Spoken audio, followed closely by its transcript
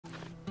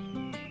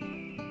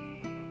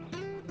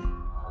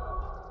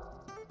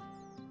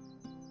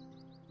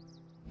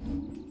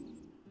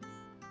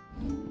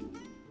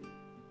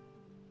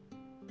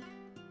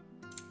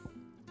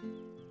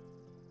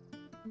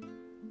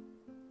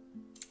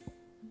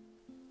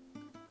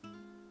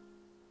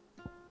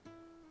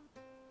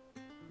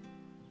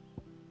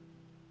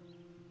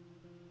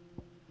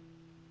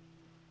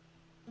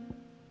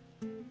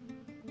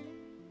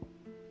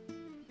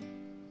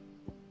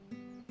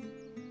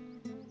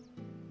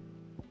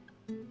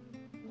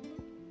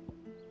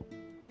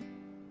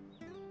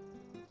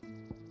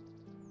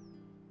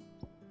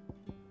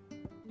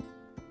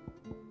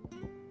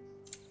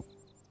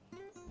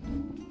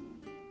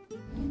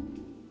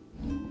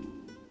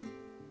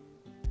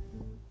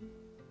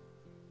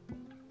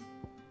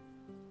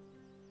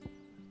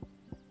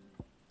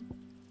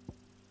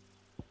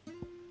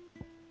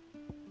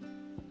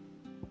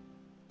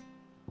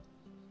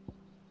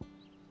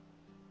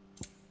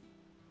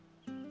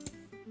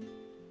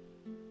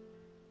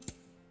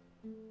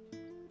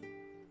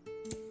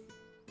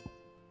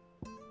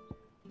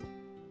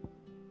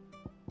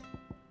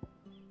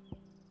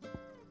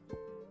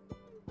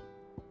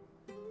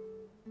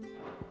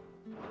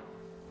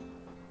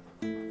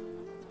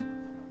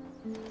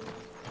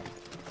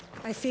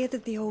I fear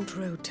that the old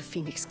road to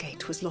Phoenix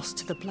Gate was lost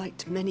to the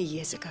Blight many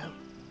years ago.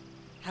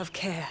 Have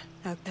care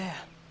out there,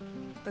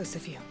 both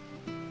of you.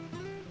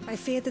 I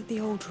fear that the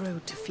old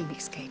road to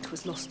Phoenix Gate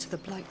was lost to the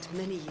Blight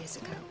many years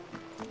ago.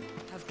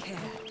 Have care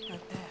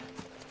out there,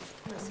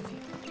 both of you.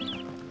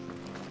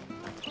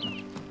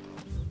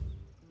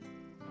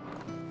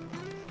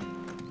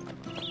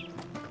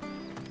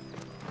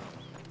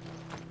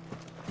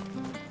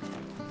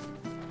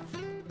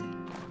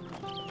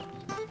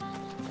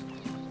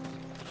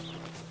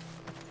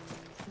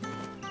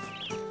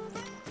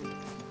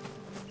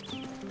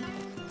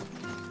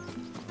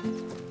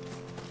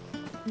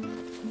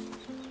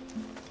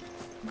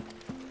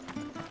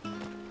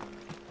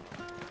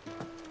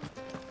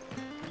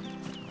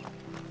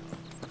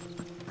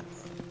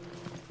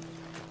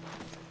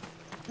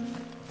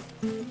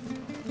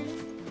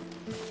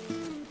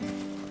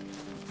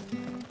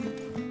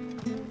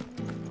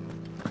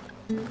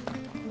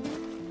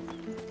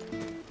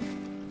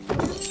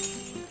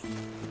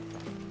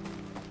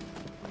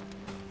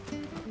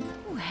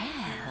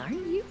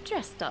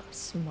 Dressed up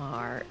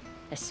smart,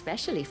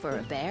 especially for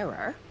a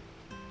bearer.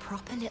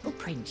 Proper little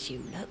prince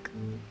you look.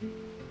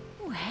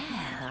 Well,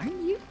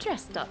 aren't you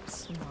dressed up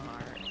smart?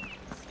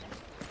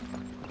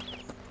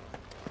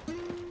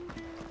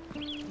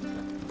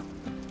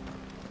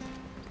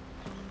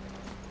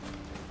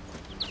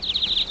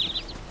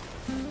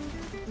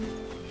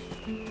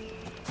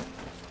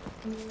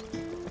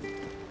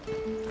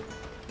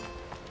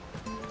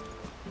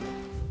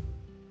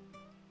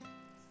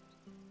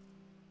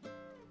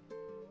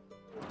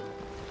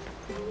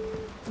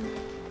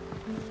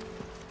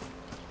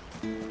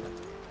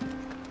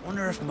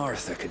 Wonder if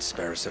Martha could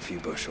spare us a few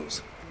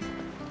bushels.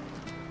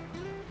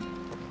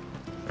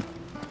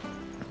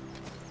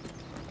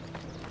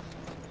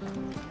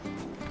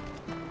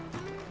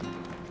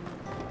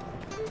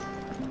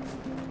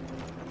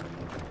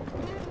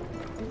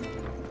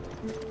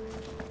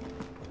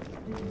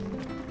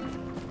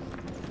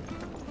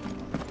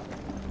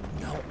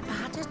 Not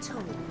bad at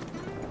all.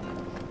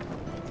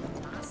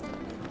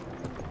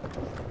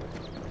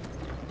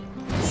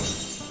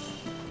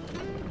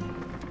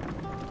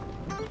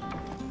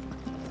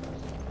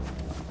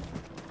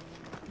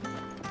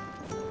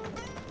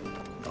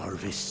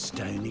 Harvest's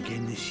down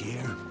again this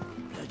year.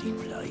 Bloody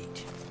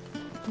blight.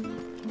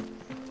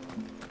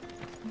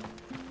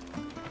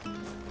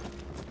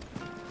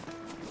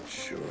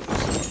 Sure, this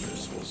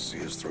harvest will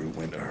see us through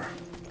winter.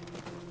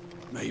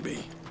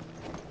 Maybe.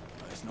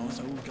 But it's not as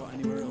though we've got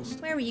anywhere else.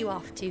 Where are you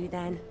off to,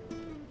 then?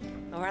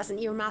 Or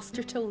hasn't your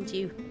master told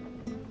you?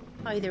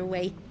 Either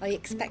way, I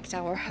expect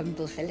our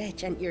humble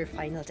village ain't your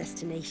final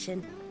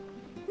destination.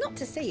 Not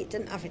to say it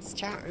didn't have its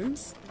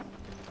charms.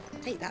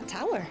 Take that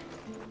tower.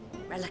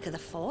 Relic of the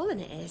Fallen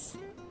it is.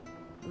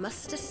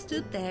 Must have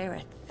stood there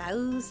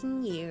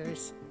 1,000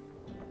 years.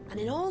 And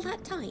in all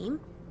that time,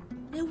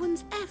 no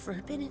one's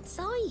ever been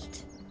inside.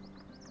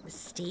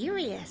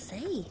 Mysterious,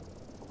 eh?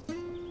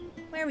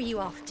 Where are you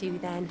off to,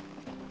 then?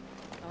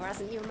 Or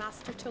hasn't your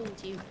master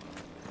told you?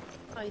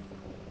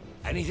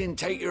 Anything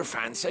take your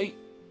fancy?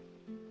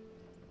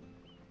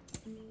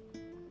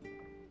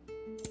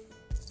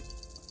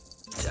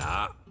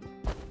 Yeah.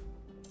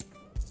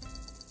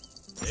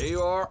 There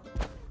you are.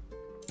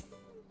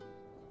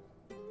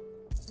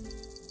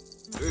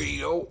 Here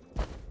you go.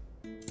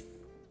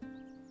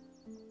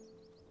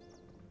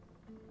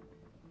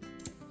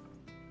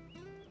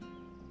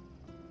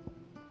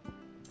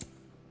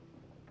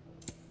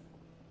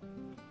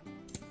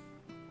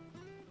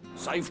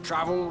 Safe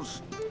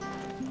travels.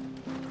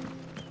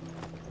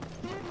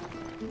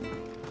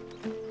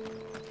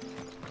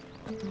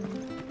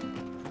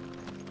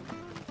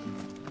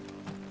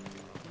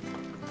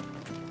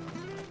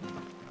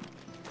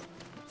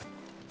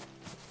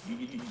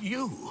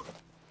 You?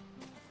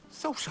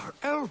 Those are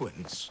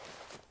Elwyn's.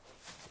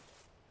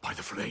 By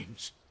the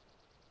flames.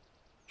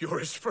 You're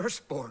his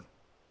firstborn.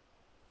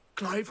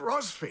 Clive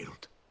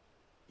Rosfield.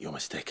 You're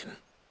mistaken.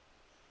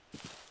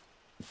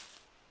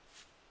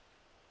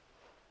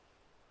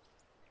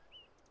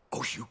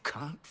 Oh, you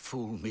can't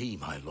fool me,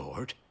 my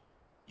lord.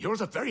 You're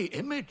the very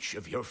image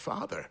of your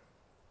father.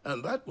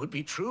 And that would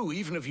be true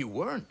even if you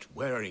weren't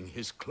wearing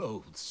his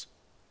clothes.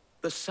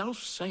 The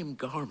self-same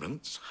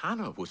garments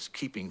Hannah was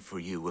keeping for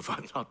you, if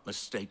I'm not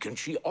mistaken.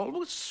 She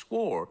always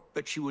swore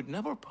that she would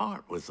never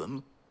part with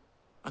them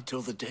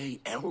until the day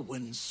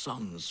Elwyn's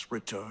sons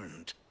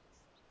returned.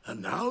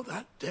 And now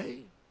that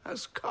day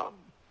has come.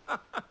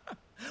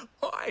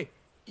 Why,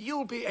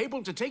 you'll be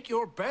able to take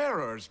your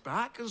bearers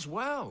back as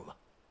well.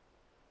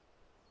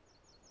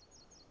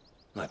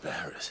 My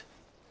bearers.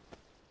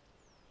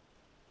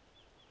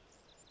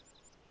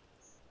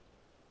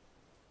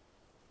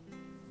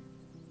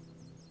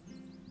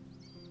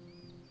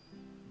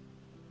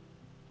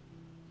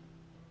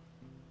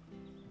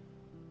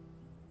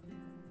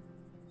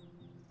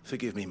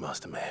 Forgive me,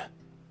 Master Mayor.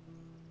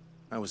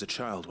 I was a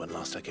child when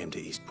last I came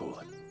to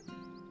Eastpool.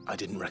 I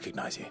didn't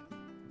recognize you.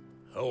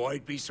 Oh,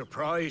 I'd be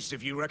surprised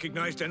if you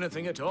recognized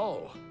anything at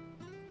all.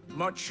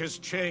 Much has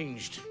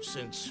changed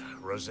since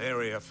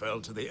Rosaria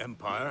fell to the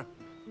Empire.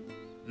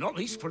 not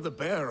least for the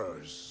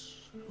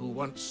bearers who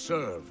once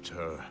served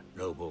her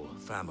noble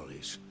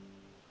families.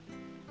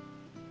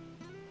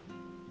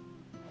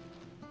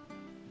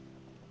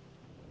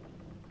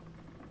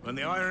 When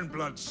the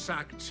Ironbloods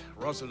sacked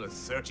Rosalith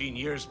 13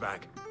 years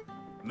back,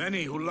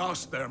 many who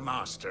lost their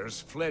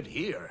masters fled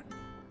here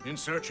in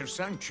search of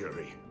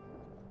sanctuary.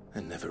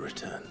 And never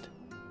returned.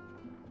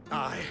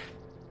 Aye.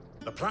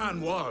 The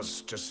plan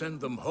was to send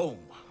them home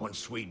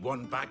once we'd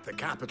won back the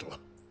capital.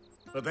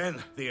 But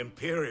then the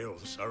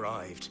Imperials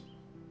arrived.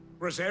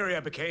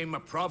 Rosaria became a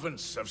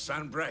province of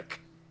Sanbreque.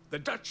 The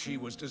duchy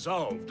was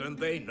dissolved, and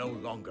they no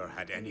longer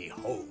had any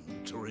home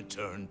to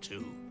return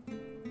to.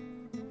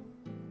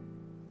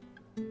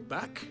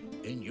 Back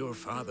in your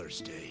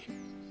father's day,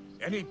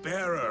 any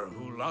bearer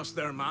who lost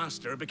their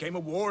master became a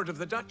ward of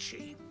the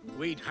duchy.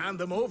 We'd hand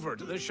them over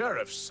to the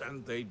sheriffs,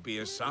 and they'd be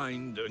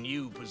assigned a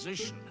new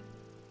position.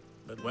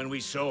 But when we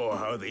saw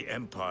how the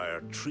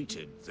Empire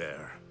treated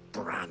their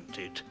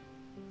branded,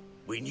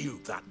 we knew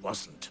that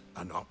wasn't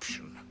an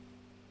option.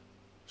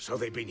 So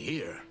they've been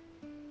here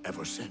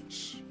ever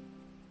since.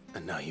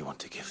 And now you want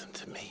to give them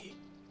to me?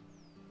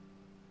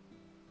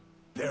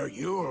 They're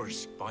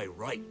yours by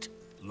right,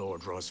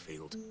 Lord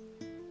Rosfield.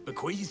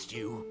 Bequeathed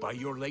you by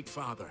your late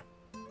father.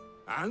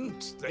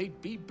 And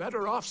they'd be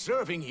better off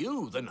serving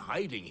you than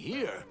hiding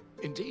here.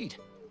 Indeed,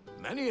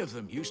 many of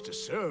them used to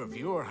serve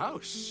your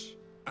house,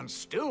 and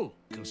still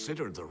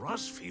considered the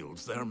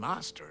Rosfields their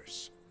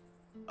masters.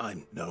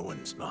 I'm no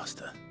one's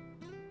master.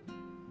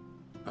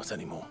 Not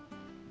anymore.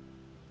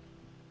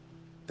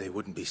 They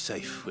wouldn't be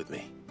safe with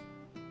me.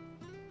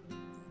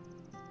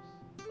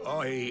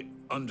 I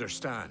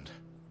understand.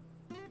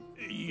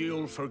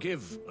 You'll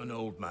forgive an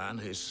old man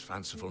his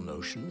fanciful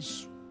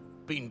notions.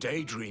 Been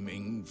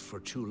daydreaming for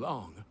too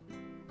long.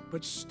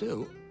 But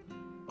still,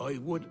 I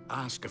would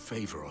ask a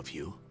favor of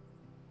you.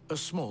 A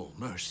small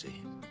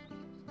mercy.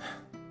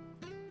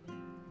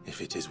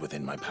 If it is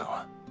within my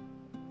power.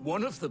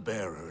 One of the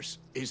bearers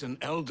is an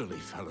elderly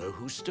fellow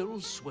who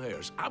still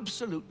swears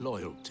absolute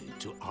loyalty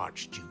to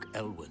Archduke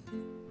Elwyn.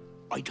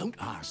 I don't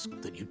ask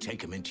that you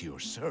take him into your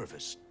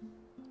service,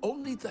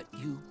 only that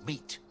you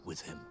meet with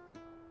him.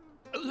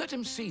 Let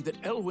him see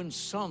that Elwyn's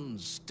son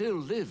still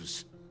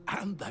lives,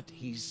 and that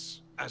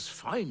he's as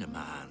fine a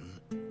man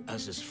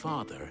as his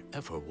father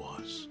ever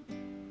was.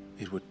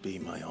 It would be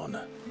my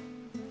honor.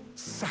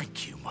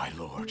 Thank you, my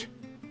lord.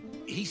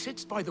 He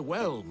sits by the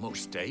well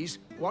most days,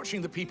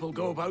 watching the people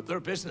go about their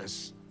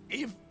business.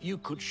 If you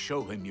could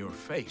show him your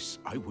face,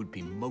 I would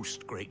be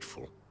most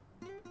grateful.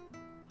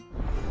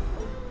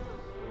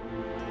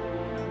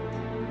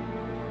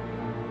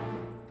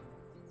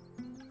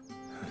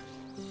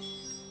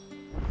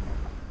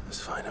 As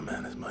fine a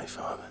man as my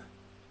father.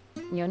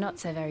 You're not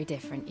so very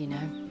different, you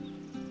know.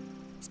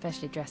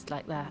 Especially dressed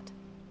like that.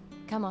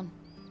 Come on,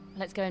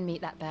 let's go and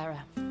meet that bearer.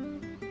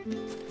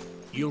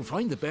 You'll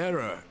find the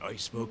bearer I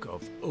spoke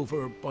of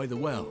over by the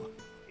well.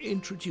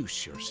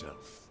 Introduce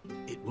yourself.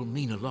 It will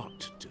mean a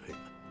lot to him.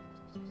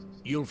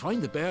 You'll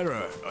find the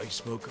bearer I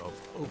spoke of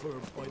over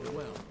by the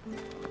well.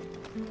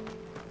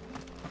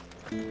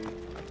 I'm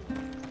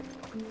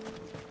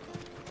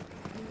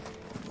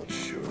not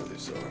sure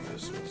this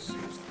office will see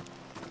us.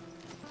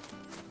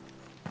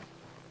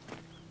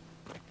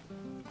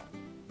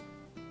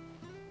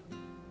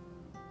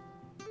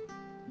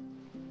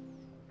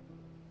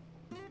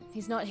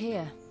 He's not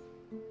here.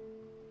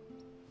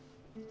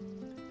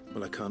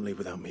 Well, I can't leave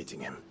without meeting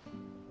him.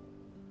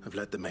 I've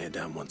let the mayor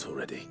down once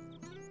already.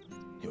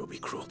 It would be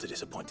cruel to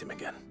disappoint him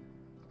again.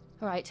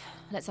 All right,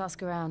 let's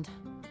ask around.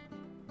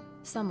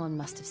 Someone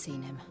must have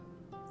seen him.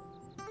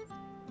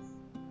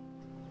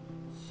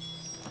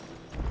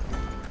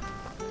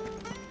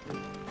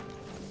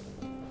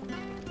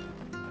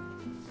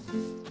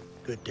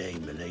 Good day,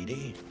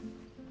 milady.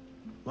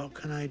 What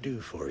can I do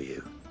for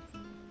you?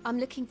 I'm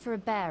looking for a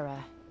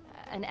bearer.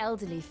 An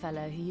elderly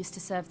fellow who used to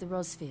serve the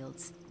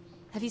Rosfields.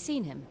 Have you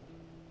seen him?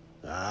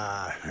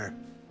 Ah,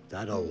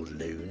 that old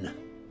loon.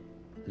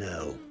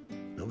 No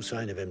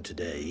sign of him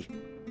today.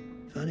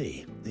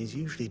 Funny, he's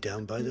usually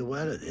down by the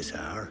well at this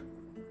hour,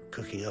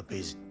 cooking up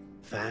his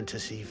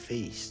fantasy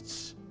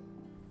feasts.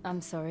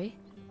 I'm sorry?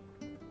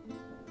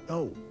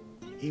 Oh,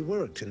 he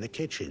worked in the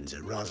kitchens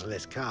at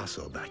Rosalith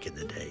Castle back in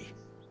the day.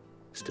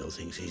 Still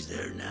thinks he's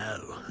there now.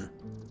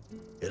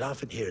 You'd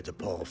often hear the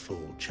poor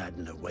fool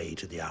chatting away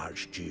to the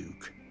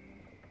Archduke.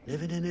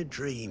 Living in a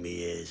dream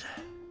he is.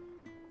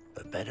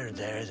 But better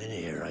there than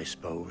here, I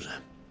suppose.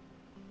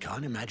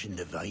 Can't imagine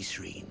the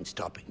Viceroy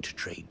stopping to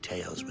trade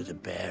tales with a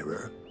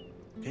bearer.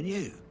 Can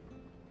you?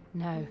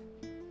 No.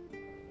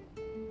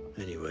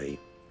 Anyway,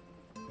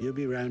 you'll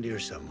be round here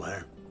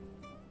somewhere.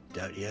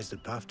 Doubt he has the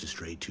path to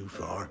stray too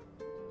far.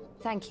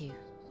 Thank you.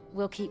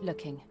 We'll keep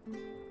looking.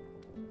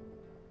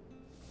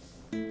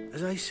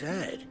 As I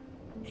said,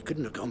 he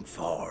couldn't have gone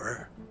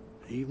far,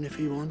 even if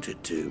he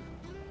wanted to.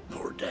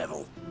 Poor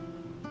devil.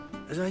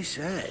 As I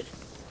said,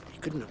 he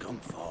couldn't have gone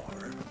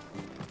far.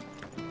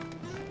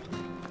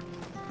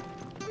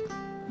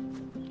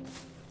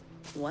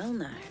 Well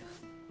now,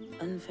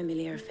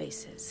 unfamiliar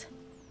faces.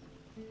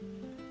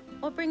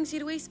 What brings you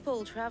to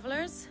Eastpool,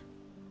 travellers?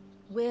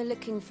 We're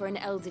looking for an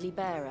elderly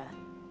bearer.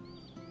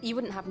 You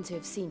wouldn't happen to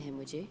have seen him,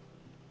 would you?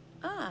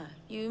 Ah,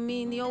 you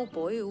mean the old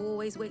boy who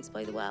always waits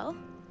by the well?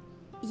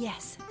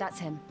 Yes, that's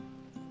him.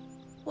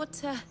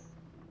 What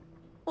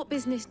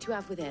business do you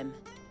have with him,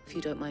 if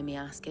you don't mind me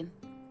asking?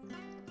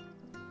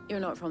 You're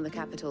not from the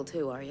capital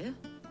too, are you?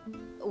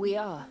 We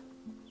are,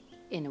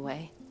 in a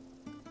way.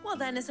 Well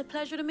then, it's a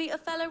pleasure to meet a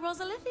fellow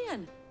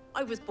Rosalithian.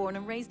 I was born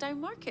and raised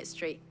down Market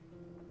Street.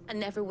 And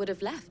never would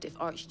have left if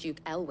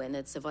Archduke Elwyn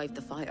had survived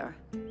the fire.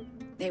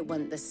 It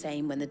wasn't the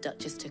same when the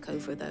Duchess took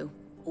over, though.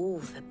 All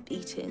the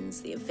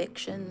beatings, the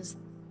evictions,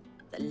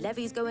 the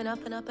levies going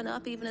up and up and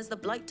up, even as the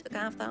blight took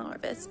half the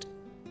harvest.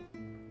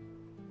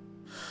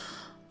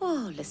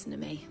 Oh, listen to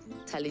me,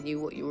 telling you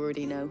what you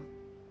already know.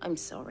 I'm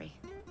sorry.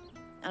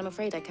 I'm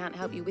afraid I can't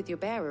help you with your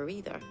bearer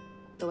either,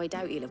 though I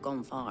doubt he'll have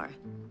gone far.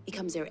 He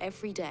comes here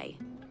every day,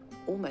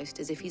 almost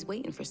as if he's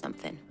waiting for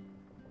something.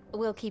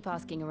 We'll keep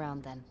asking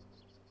around then.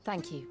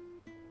 Thank you.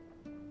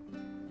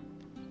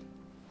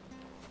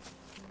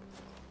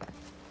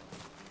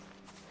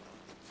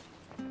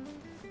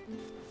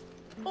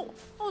 Oh,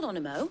 hold on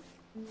a mo.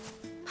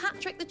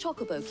 Patrick the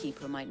Chocobo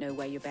Keeper might know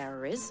where your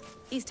bearer is.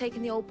 He's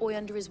taken the old boy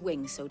under his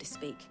wing, so to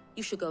speak.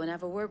 You should go and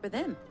have a word with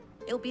him.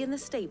 He'll be in the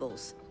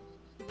stables.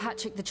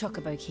 Patrick the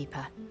Chocobo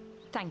Keeper.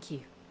 Thank you.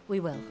 We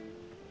will.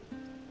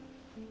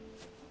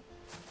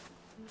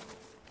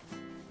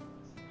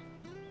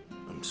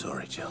 I'm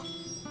sorry, Jill.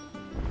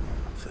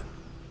 For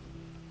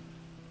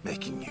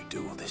making you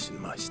do all this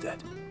in my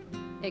stead.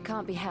 It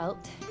can't be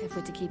helped if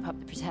we're to keep up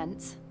the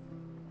pretense.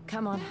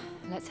 Come on,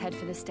 let's head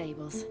for the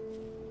stables.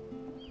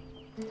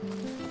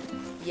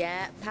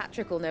 Yeah,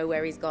 Patrick will know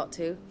where he's got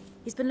to.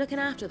 He's been looking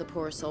after the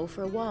poor soul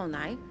for a while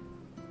now.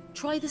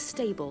 Try the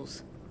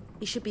stables.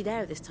 He should be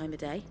there this time of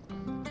day.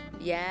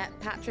 Yeah,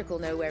 Patrick will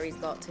know where he's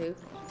got to.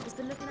 He's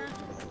been looking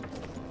after the poor soul.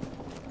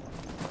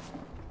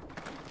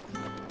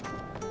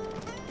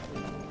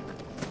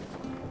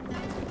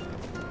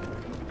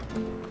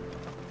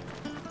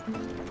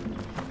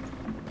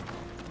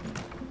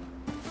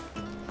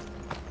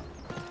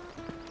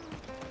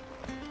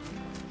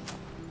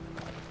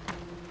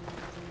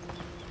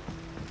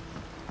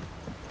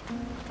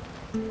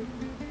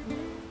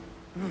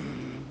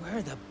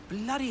 Where the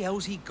bloody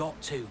hell's he got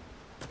to?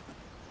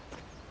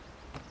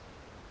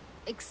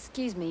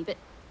 Excuse me, but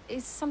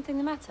is something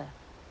the matter?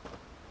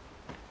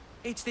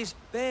 It's this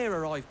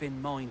bearer I've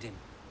been minding.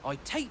 I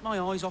take my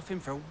eyes off him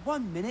for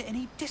 1 minute and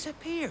he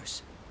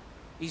disappears.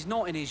 He's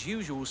not in his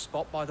usual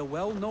spot by the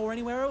well, nor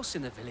anywhere else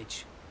in the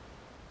village.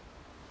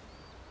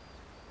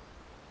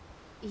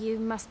 You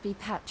must be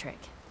Patrick.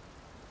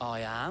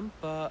 I am,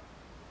 but...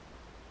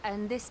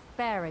 And this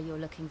bearer you're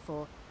looking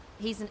for,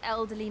 he's an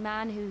elderly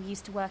man who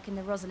used to work in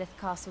the Rosalith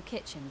Castle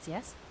kitchens,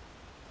 yes?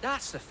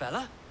 That's the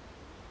fella.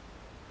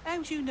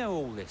 How do you know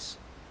all this?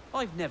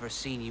 I've never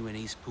seen you in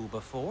Eastpool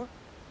before,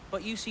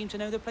 but you seem to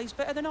know the place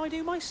better than I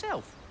do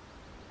myself.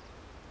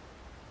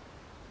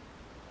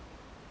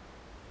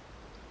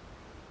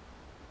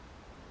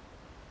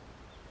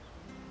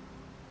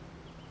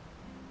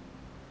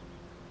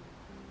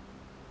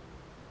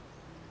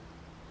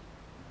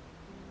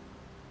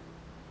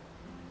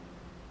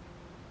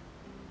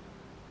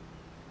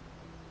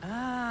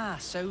 Ah,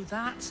 so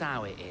that's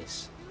how it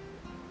is.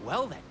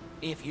 Well then,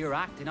 if you're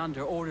acting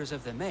under orders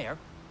of the mayor,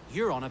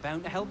 you're on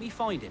about to help me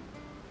find him.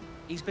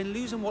 He's been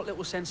losing what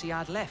little sense he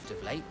had left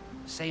of late,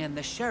 saying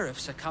the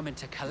sheriffs are coming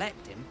to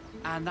collect him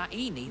and that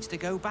he needs to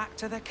go back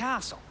to the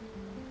castle.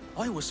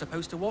 I was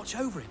supposed to watch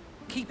over him,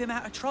 keep him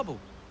out of trouble.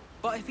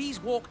 But if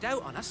he's walked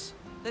out on us,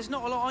 there's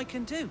not a lot I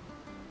can do.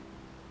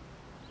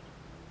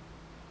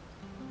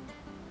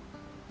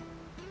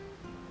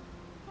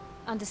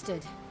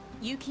 Understood.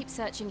 You keep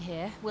searching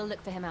here, we'll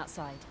look for him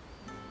outside.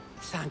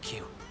 Thank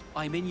you.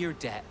 I'm in your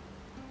debt.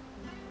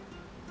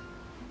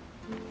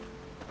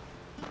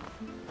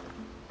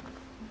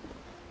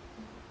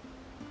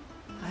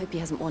 I hope he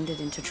hasn't wandered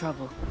into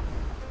trouble.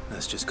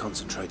 Let's just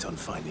concentrate on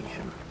finding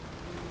him.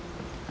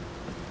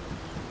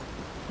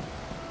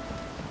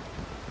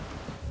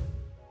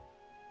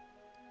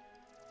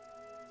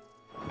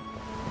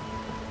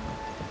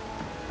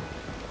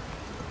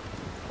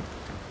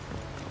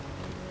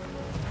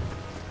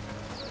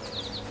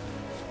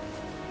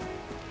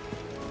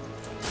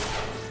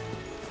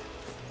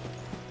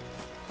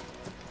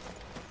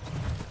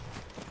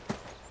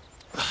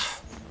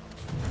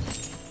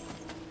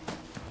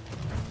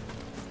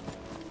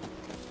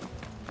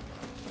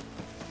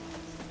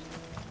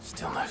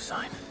 Still no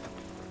sign.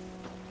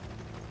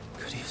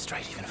 Could he have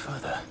strayed even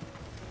further?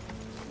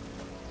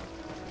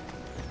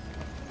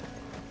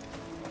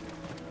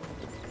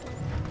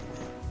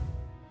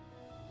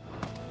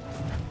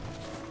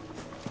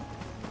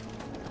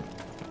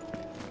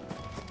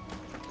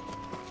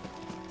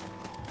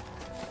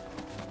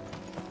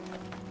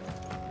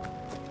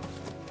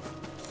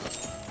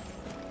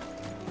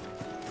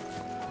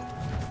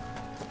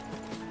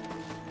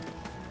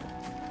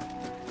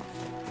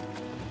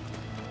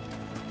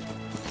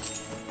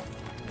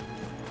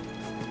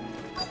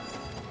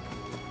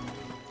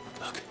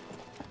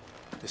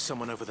 There's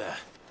someone over there.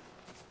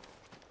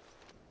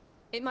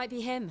 It might be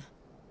him.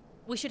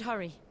 We should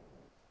hurry.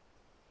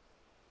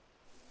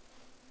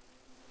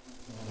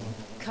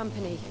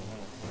 Company.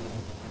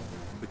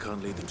 We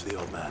can't lead them to the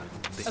old man.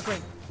 Agree.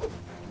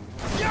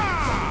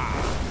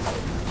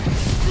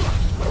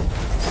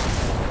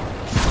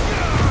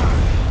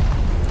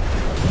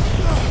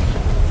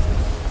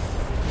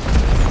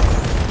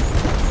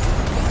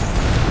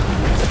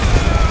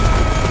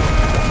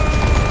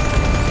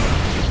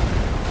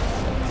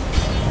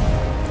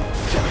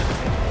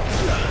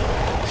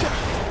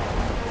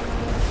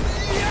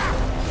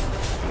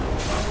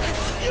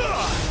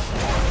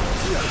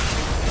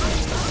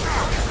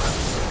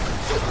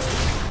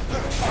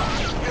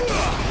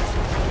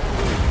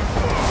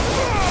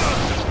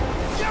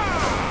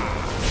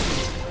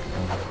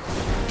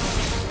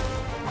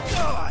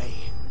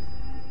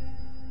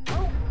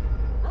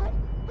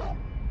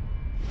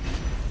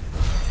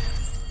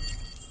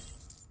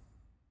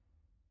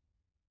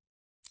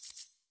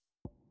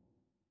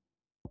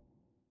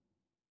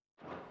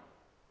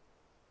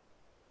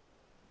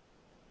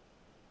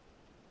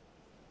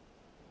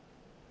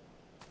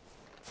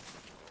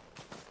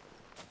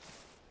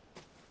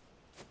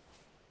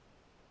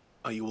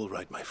 Are you all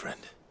right, my friend?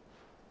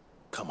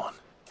 Come on.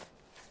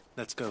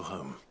 Let's go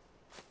home.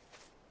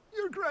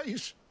 Your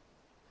Grace,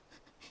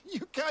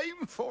 you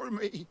came for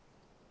me.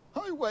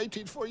 I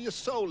waited for you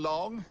so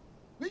long,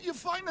 but you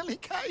finally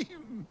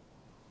came.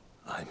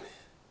 I'm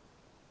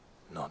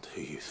not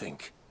who you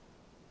think.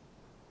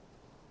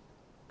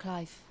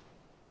 Clive.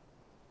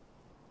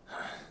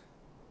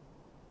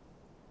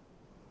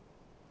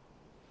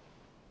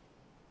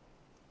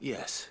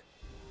 Yes.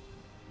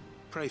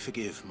 Pray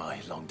forgive my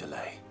long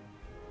delay.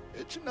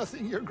 It's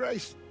nothing, Your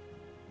Grace.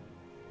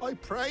 I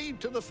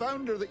prayed to the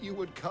Founder that you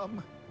would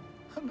come,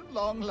 and at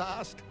long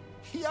last,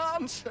 he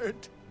answered.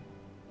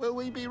 Will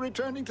we be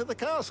returning to the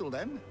castle,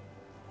 then?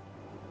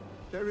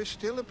 There is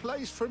still a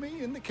place for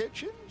me in the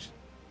kitchens?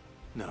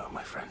 No,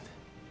 my friend.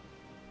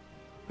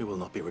 We will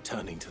not be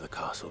returning to the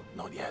castle,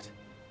 not yet.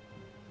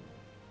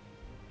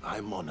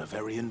 I'm on a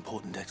very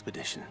important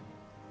expedition.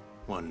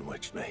 One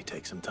which may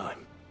take some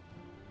time.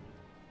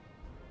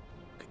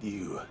 Could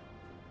you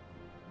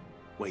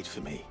wait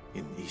for me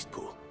in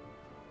Eastpool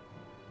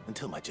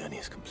until my journey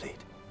is complete?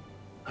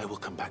 I will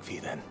come back for you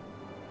then.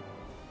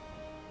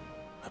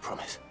 I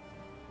promise.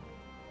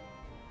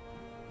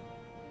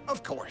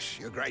 Of course,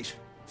 Your Grace.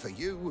 For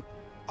you,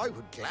 I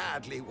would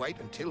gladly wait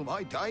until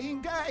my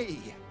dying day.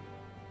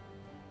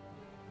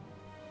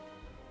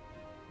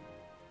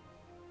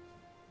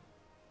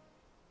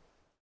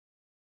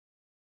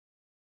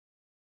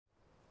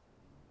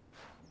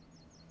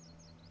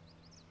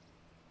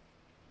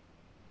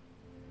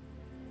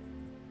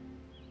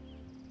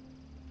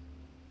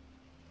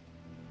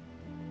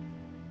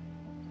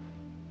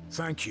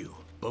 Thank you,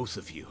 both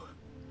of you.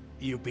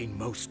 You've been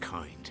most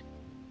kind.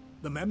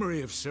 The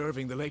memory of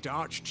serving the late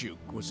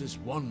Archduke was as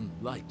one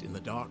light in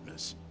the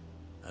darkness,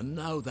 and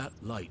now that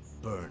light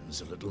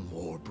burns a little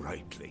more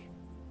brightly.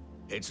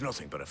 It's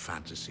nothing but a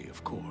fantasy,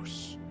 of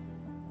course,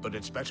 but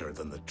it's better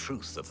than the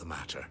truth of the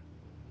matter.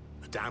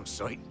 A damn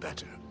sight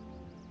better.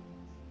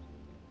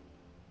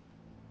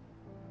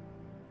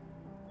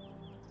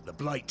 The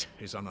Blight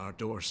is on our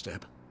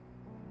doorstep.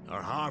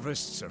 Our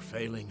harvests are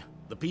failing.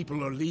 The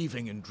people are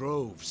leaving in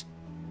droves.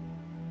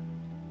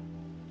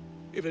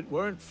 If it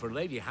weren't for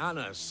Lady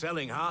Hannah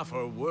selling half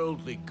her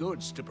worldly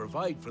goods to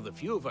provide for the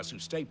few of us who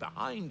stayed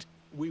behind,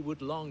 we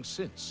would long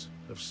since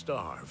have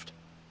starved.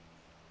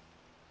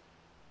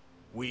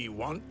 We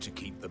want to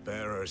keep the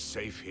bearers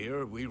safe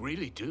here, we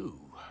really do.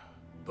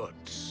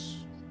 But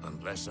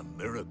unless a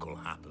miracle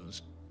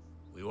happens,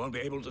 we won't be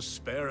able to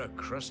spare a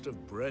crust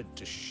of bread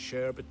to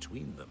share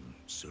between them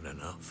soon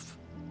enough.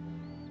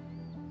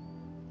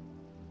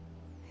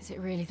 Is it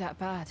really that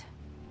bad?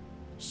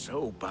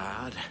 So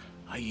bad,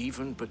 I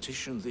even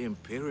petitioned the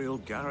Imperial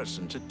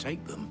garrison to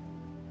take them.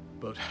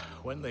 But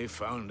when they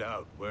found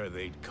out where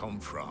they'd come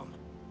from,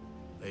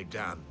 they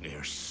damn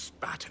near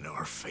spat in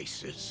our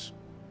faces.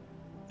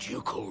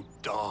 Ducal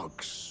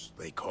dogs,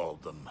 they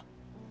called them.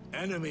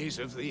 Enemies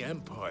of the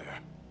Empire.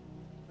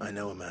 I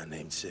know a man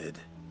named Sid,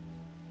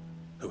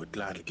 who would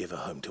gladly give a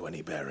home to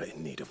any bearer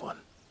in need of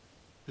one.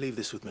 Leave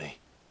this with me.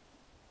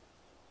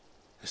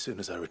 As soon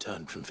as I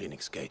return from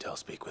Phoenix Gate, I'll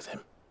speak with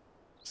him.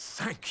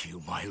 Thank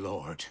you, my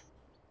lord.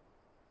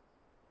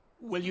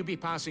 Will you be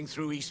passing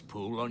through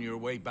Eastpool on your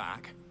way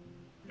back?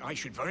 I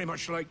should very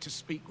much like to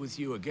speak with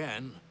you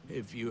again,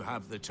 if you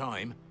have the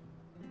time,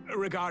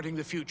 regarding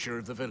the future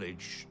of the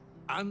village,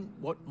 and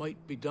what might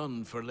be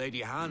done for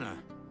Lady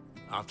Hannah.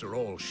 After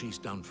all she's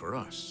done for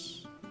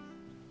us.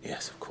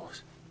 Yes, of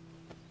course.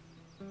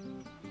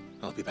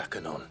 I'll be back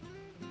anon.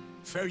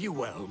 Fare you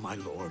well, my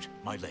lord,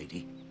 my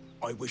lady.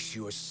 I wish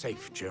you a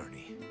safe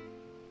journey.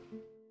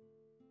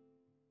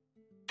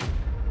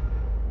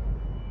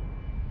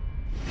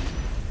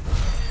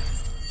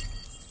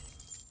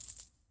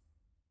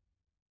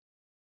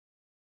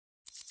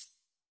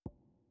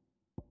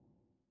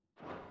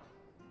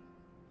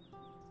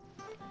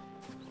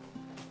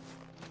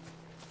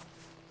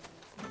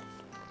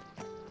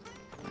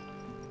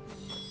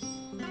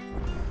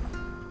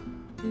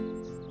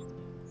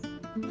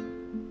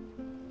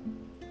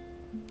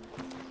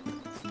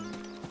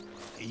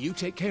 You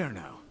take care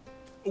now.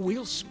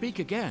 We'll speak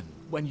again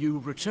when you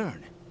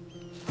return.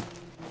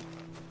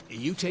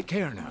 You take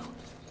care now.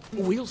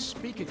 We'll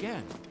speak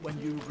again when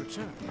you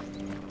return.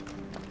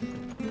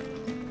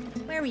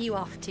 Where are you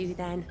off to,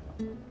 then?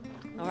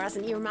 Or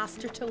hasn't your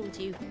master told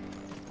you?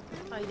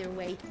 Either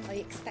way, I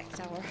expect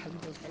our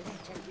humble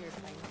village at your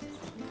finest.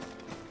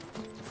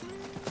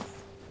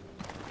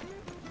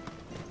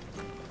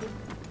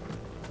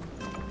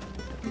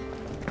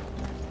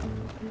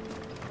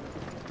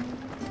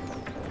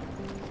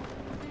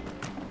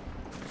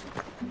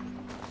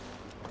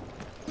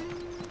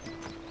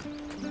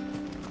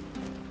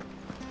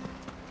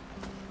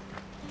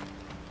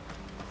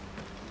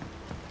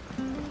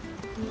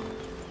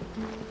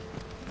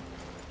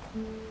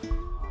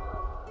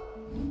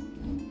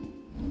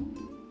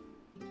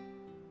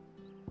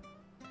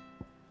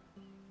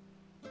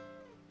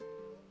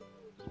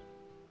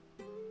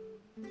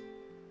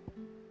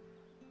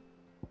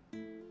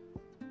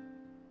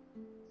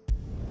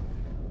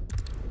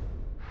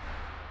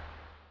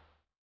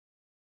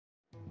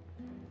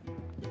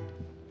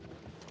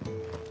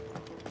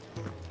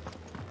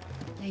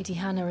 Lady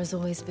Hannah has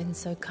always been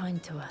so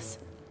kind to us.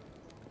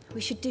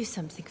 We should do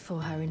something for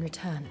her in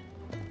return.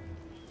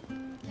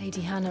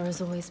 Lady Hannah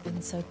has always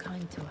been so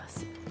kind to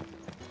us.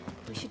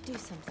 We should do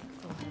something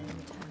for her in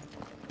return.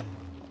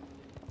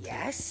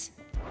 Yes?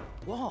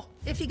 What?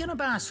 If you're gonna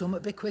buy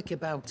something, be quick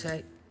about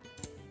it.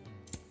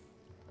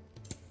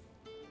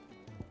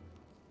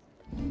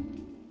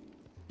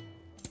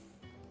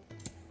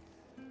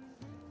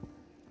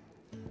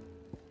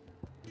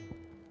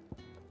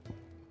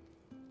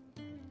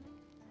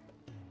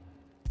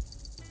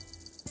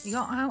 You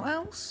got out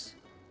else?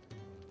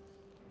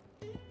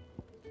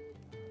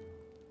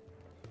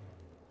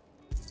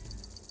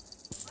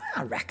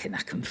 I reckon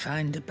I can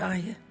find a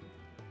buyer.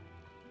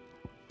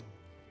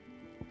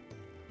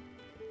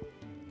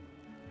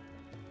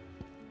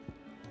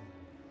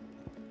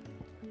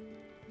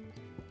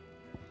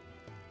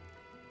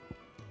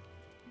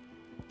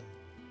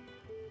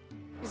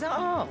 Is that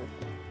all?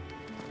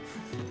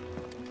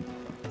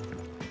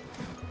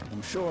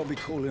 I'm sure I'll be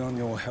calling on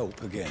your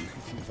help again,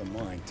 if you've a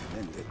mind to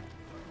lend it.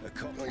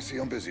 I see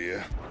I'm busy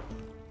here.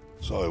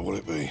 So, what'll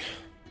it be?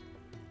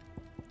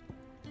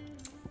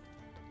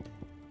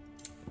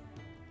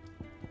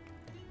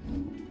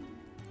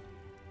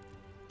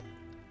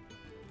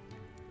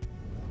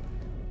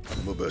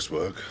 Not my best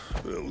work,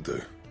 but it'll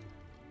do.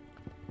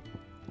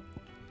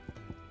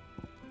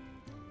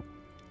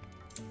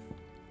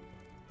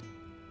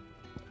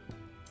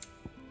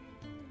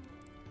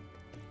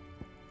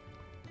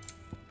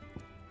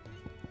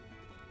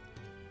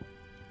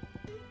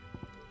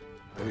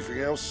 Anything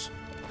else?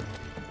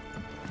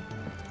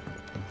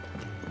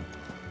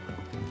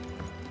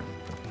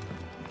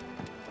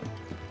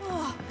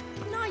 Oh,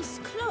 nice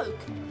cloak.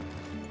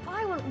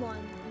 I want one.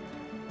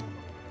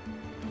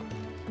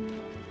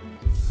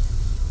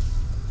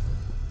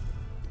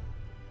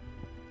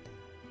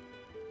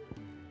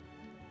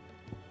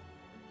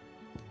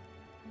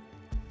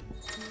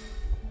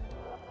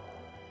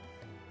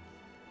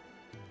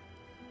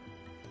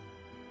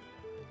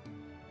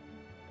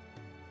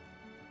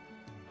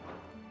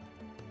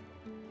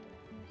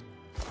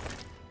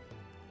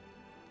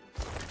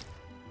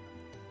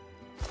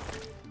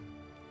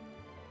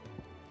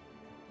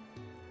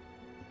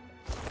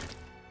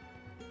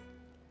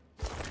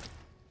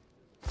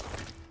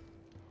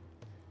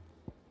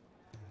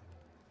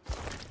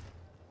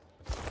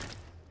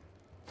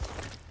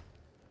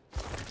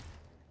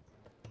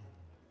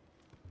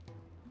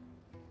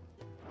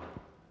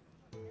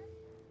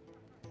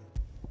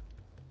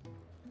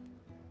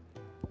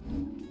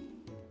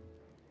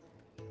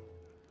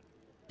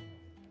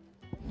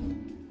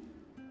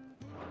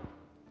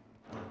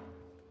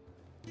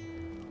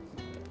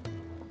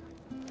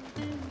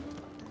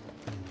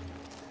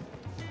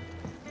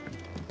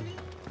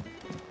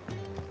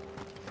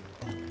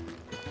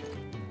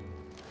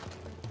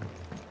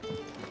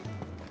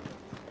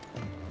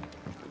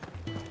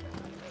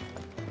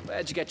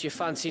 Where'd you get your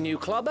fancy new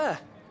clobber?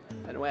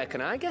 And where can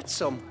I get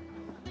some?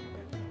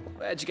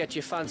 Where'd you get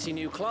your fancy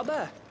new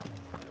clobber?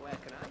 And where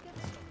can I get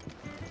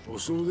some?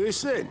 What's all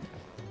this then?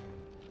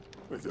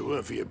 If it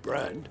weren't for your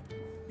brand,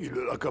 you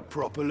look like a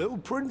proper little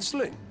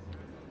princeling.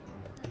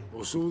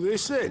 What's all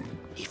this then?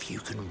 If you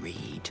can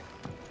read,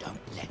 don't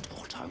let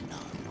Otto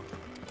know.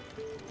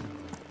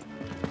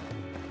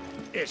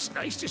 It's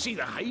nice to see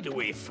the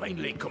hideaway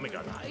finally coming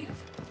alive.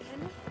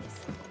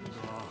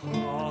 The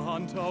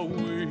hunter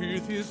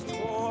with his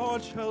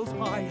torch held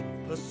high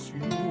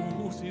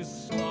pursues his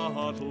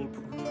startled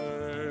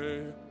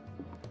prey.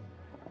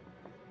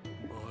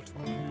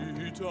 But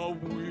bitter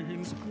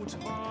winds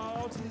put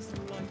out his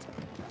light.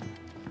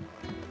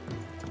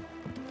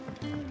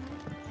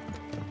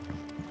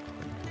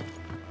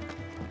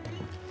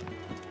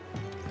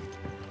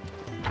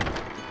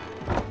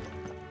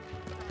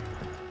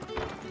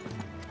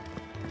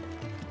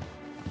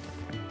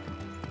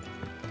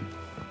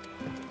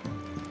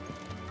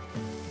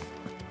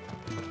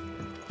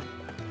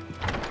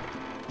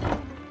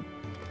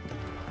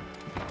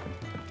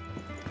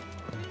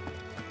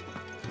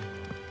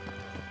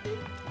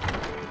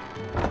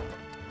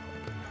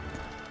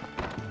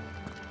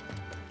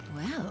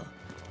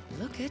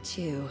 at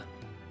you.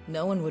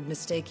 No one would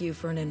mistake you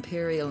for an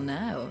Imperial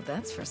now,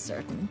 that's for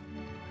certain.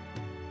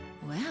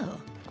 Well,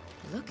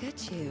 look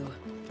at you.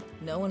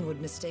 No one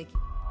would mistake you.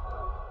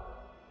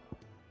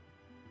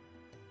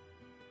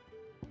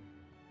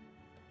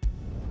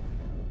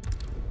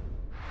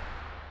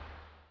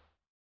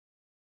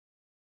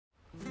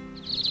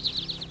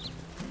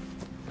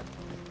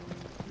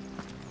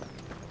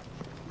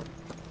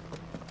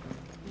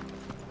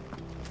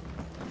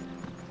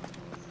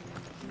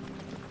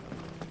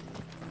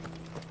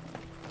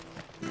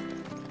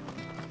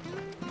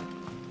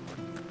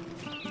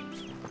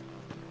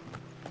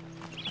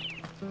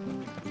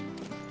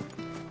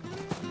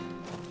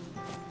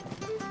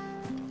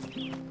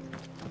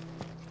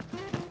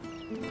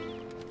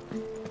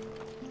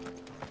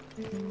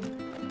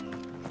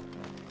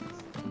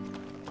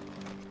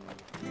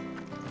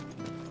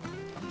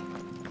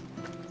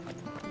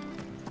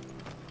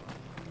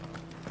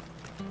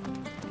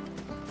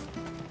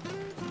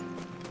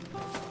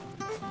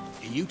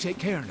 You take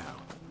care now.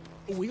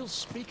 We'll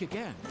speak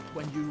again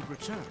when you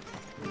return.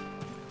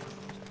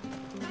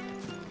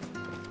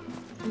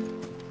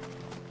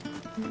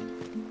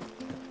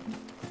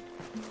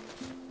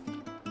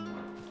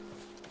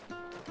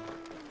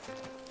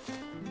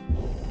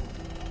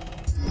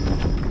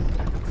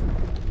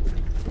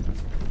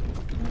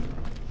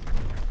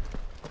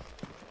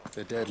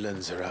 The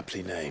Deadlands are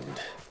aptly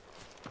named.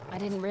 I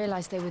didn't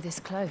realize they were this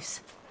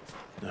close.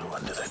 No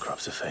wonder their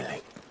crops are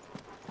failing.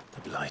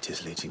 The blight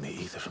is leaching the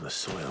ether from the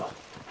soil.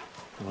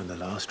 And when the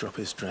last drop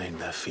is drained,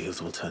 their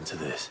fields will turn to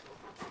this.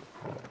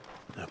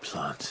 No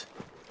plants,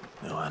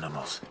 no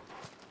animals,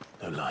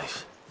 no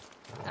life.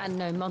 And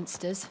no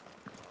monsters.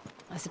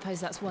 I suppose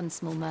that's one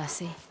small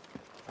mercy.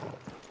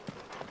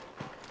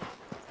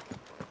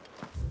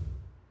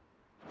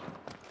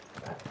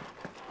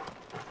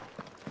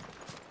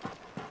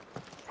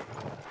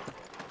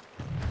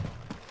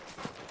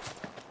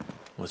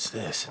 What's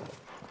this?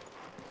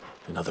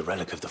 Another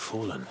relic of the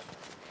Fallen.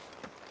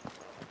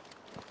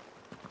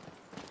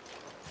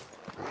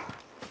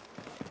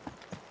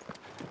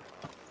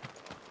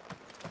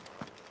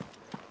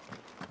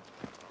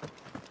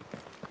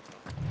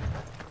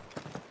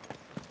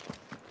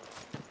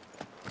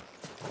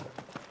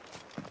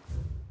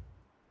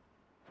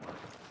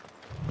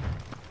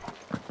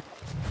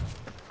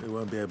 We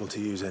won't be able to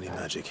use any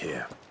magic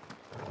here.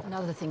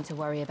 Another thing to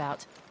worry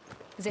about.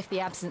 As if the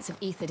absence of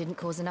ether didn't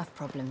cause enough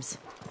problems.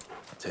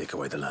 Take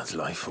away the land's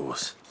life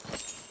force,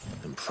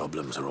 and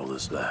problems are all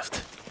that's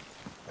left.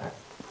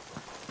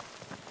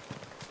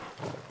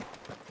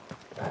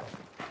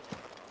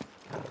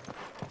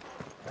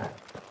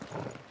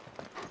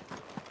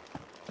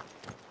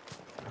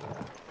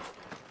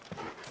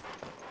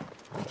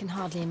 I can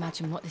hardly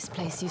imagine what this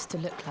place used to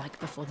look like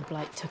before the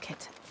Blight took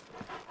it.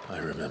 I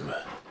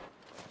remember.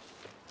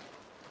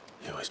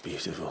 It was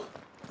beautiful.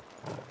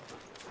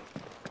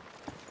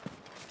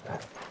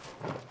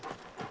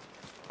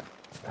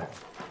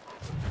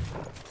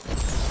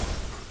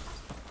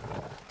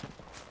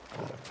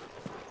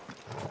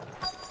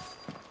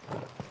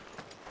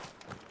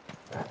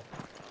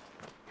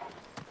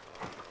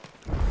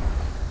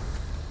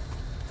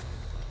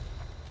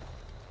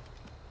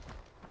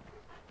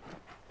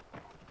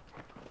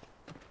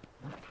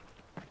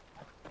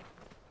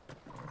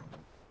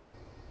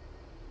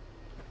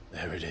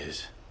 There it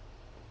is.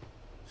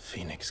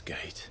 Phoenix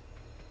Gate.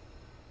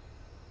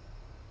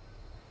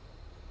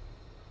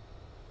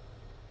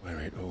 Where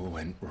it all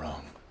went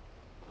wrong.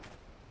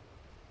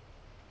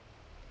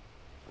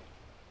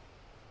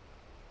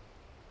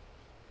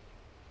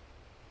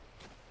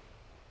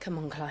 Come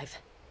on, Clive.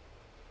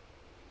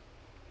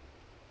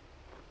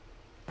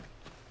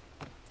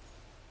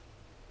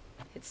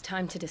 It's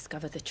time to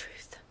discover the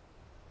truth.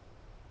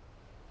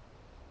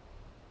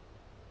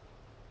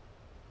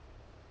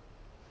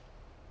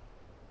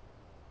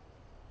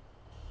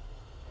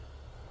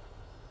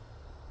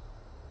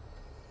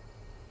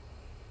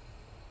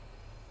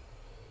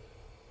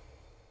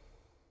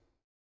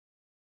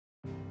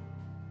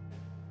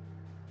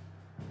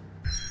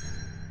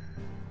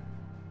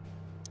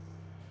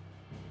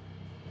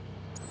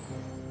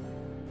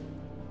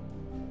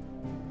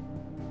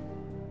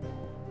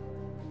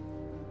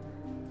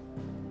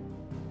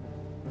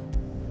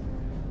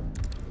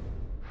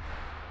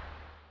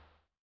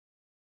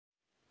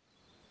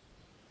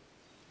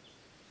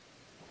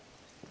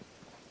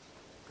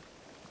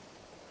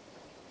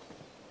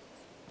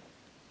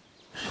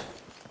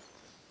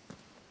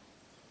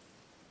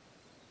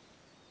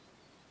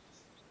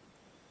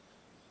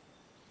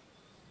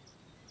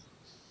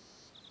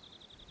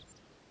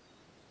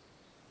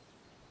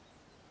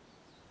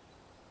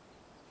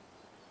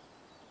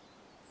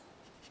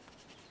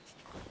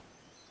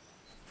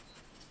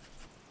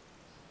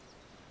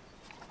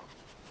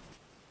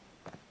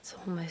 It's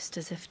almost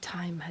as if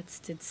time had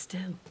stood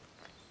still.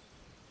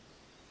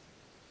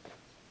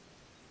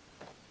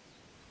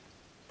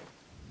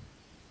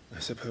 I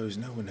suppose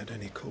no one had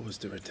any cause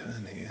to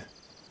return here.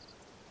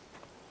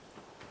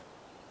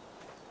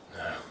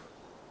 No.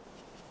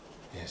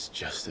 It's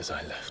just as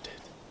I left it.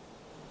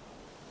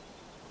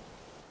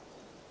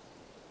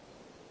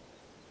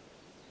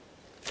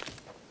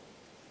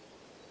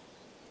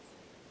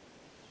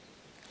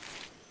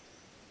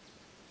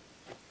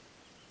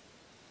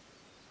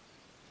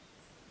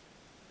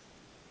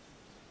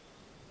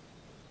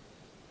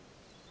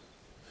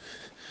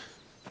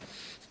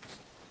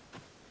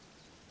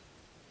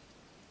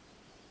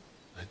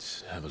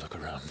 Let's have a look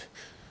around.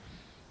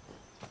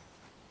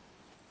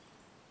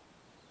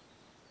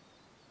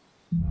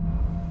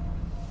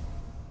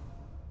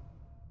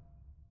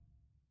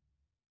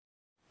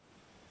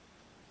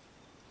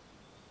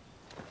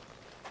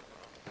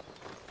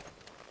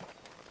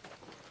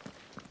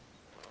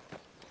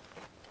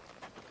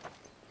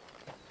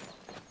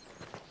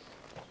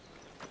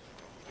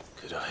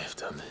 Could I have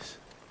done this?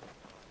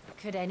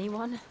 Could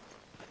anyone?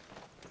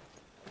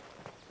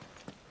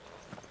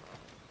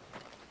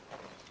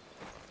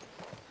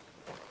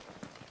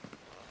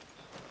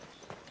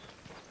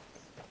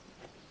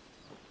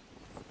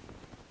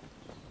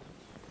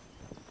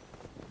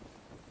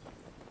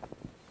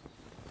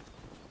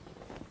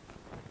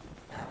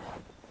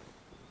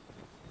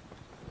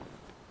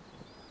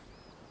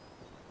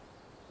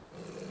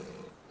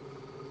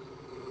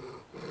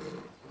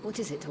 What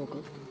is it,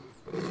 Torgal?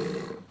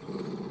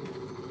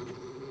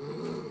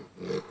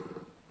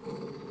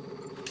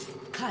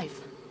 Clive.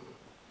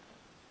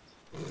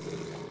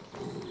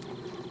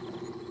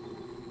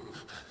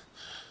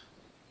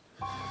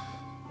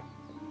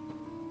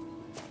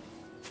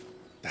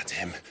 That's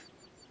him.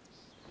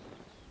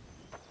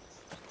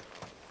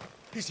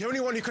 He's the only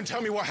one who can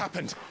tell me what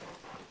happened.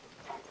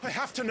 I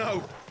have to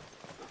know.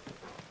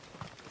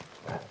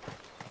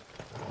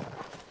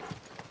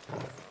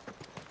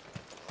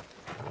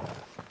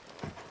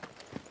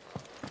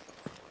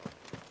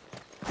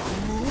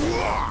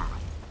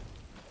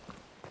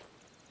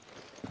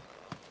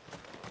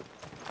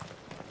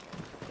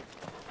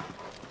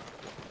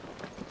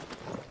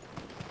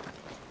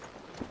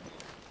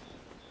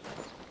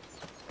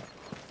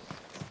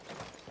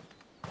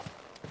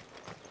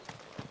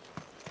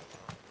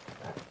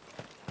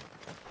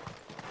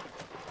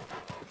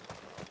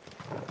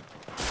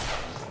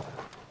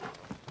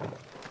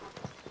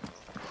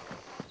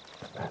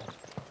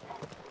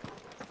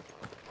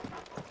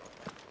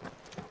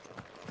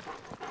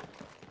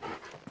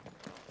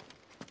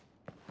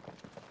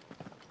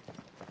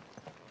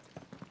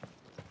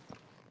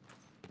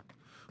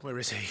 Where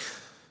is he?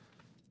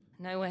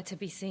 Nowhere to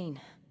be seen.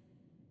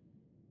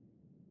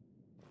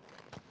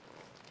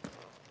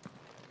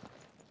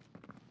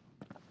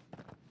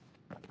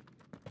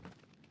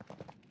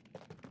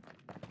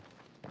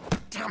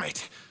 Damn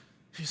it!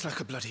 He's like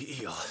a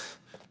bloody eel.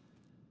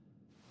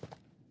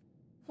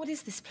 What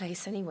is this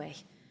place, anyway?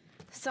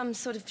 Some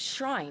sort of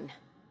shrine?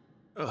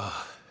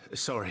 Oh,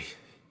 sorry.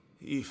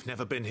 You've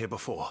never been here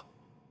before.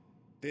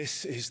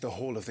 This is the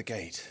Hall of the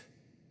Gate.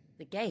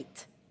 The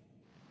gate?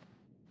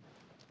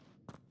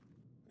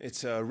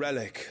 It's a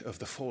relic of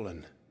the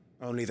Fallen.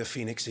 Only the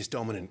Phoenix's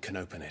dominant can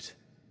open it.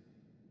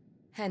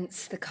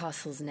 Hence the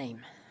castle's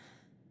name.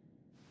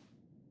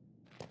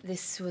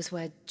 This was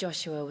where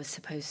Joshua was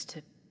supposed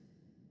to...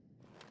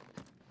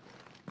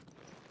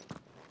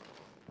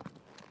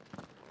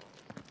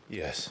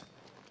 Yes.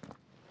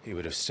 He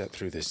would have stepped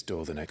through this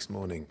door the next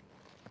morning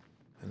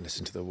and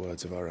listened to the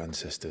words of our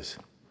ancestors.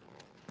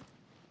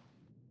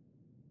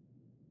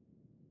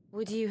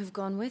 Would you have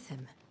gone with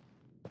him?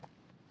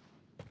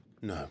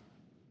 No.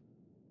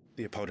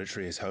 The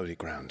apodatory is holy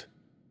ground.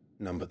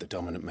 None but the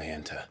dominant may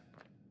enter.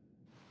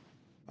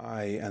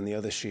 I and the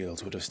other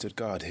shields would have stood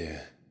guard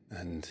here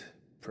and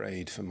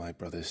prayed for my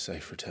brother's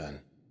safe return.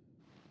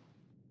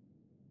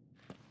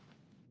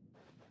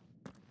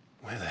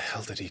 Where the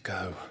hell did he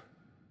go?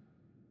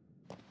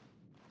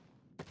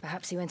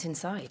 Perhaps he went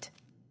inside.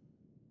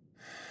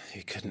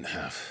 He couldn't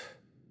have.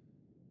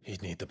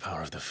 He'd need the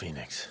power of the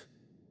Phoenix.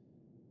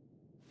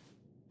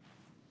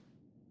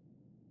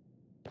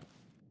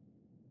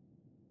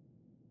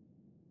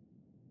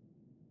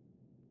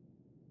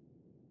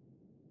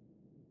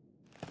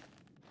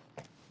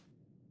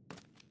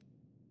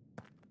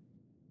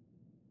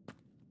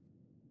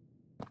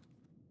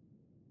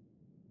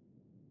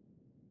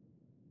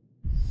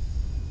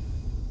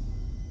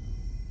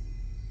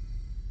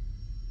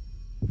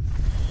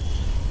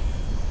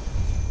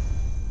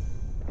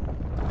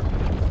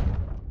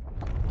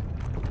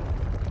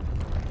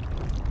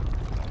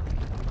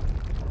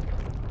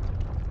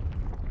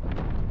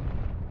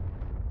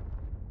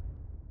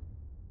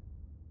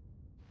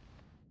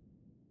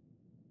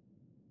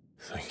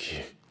 Thank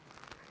you,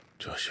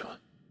 Joshua.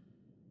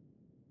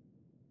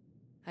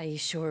 Are you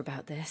sure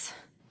about this?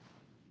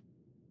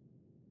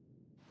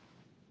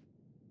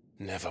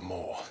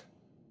 Nevermore.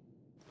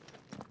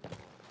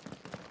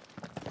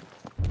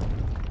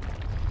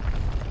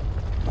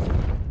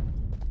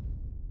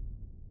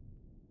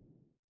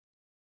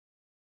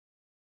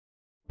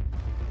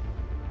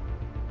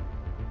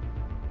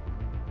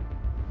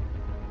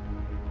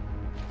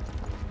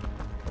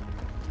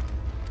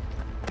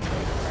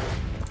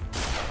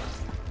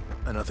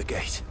 Another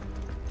gate.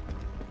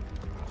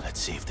 Let's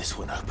see if this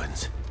one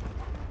opens.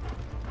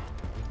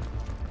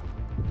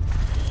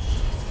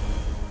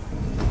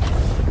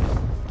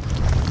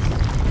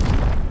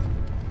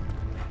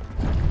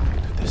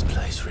 Could this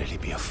place really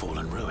be a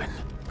fallen ruin?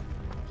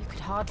 You could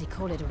hardly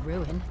call it a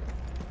ruin.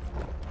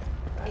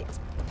 It's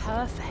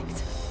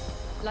perfect.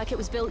 Like it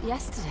was built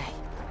yesterday.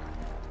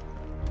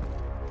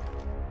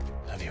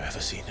 Have you you ever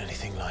seen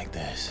anything like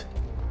this?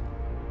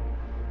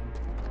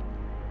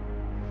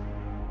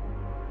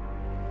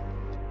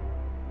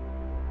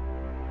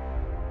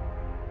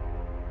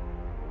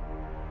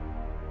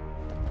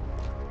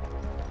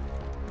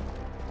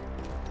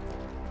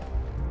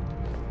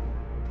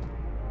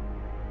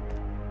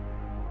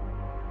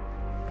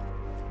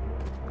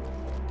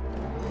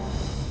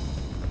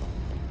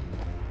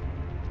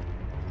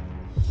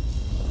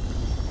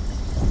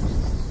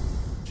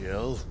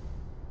 Jill?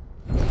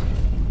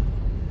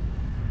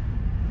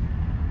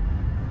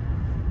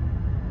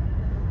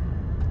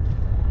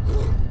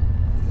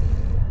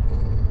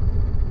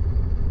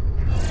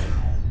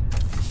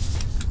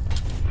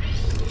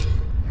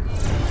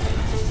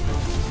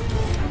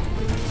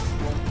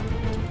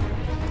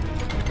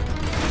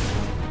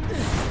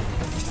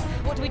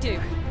 What do we do?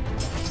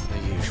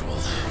 The usual.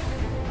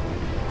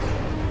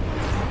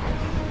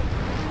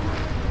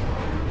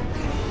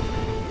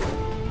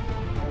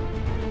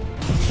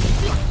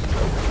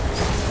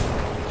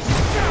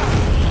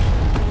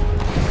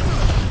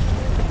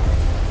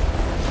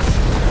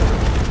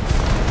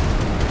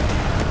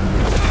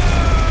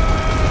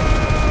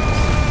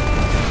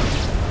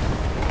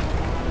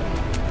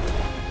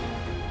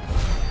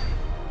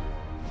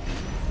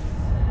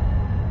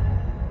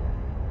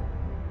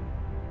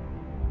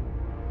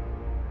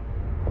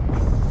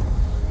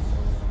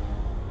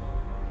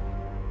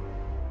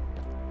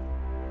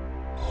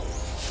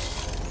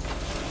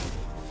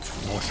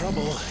 More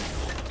trouble.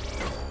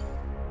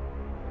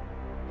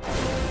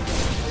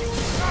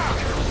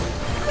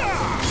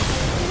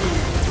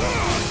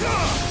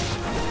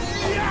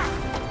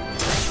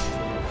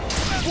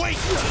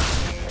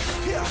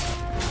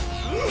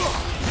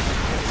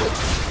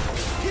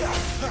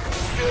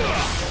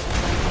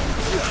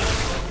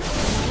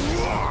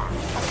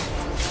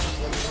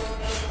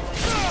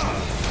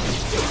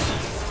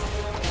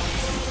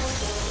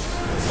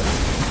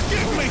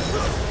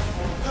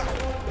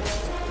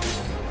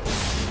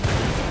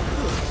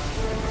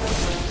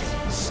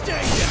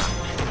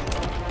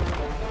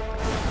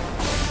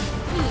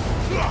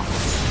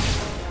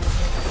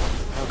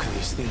 How can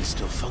these things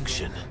still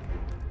function?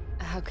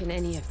 How can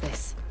any of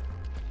this?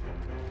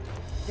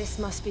 This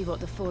must be what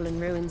the fallen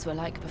ruins were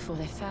like before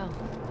they fell.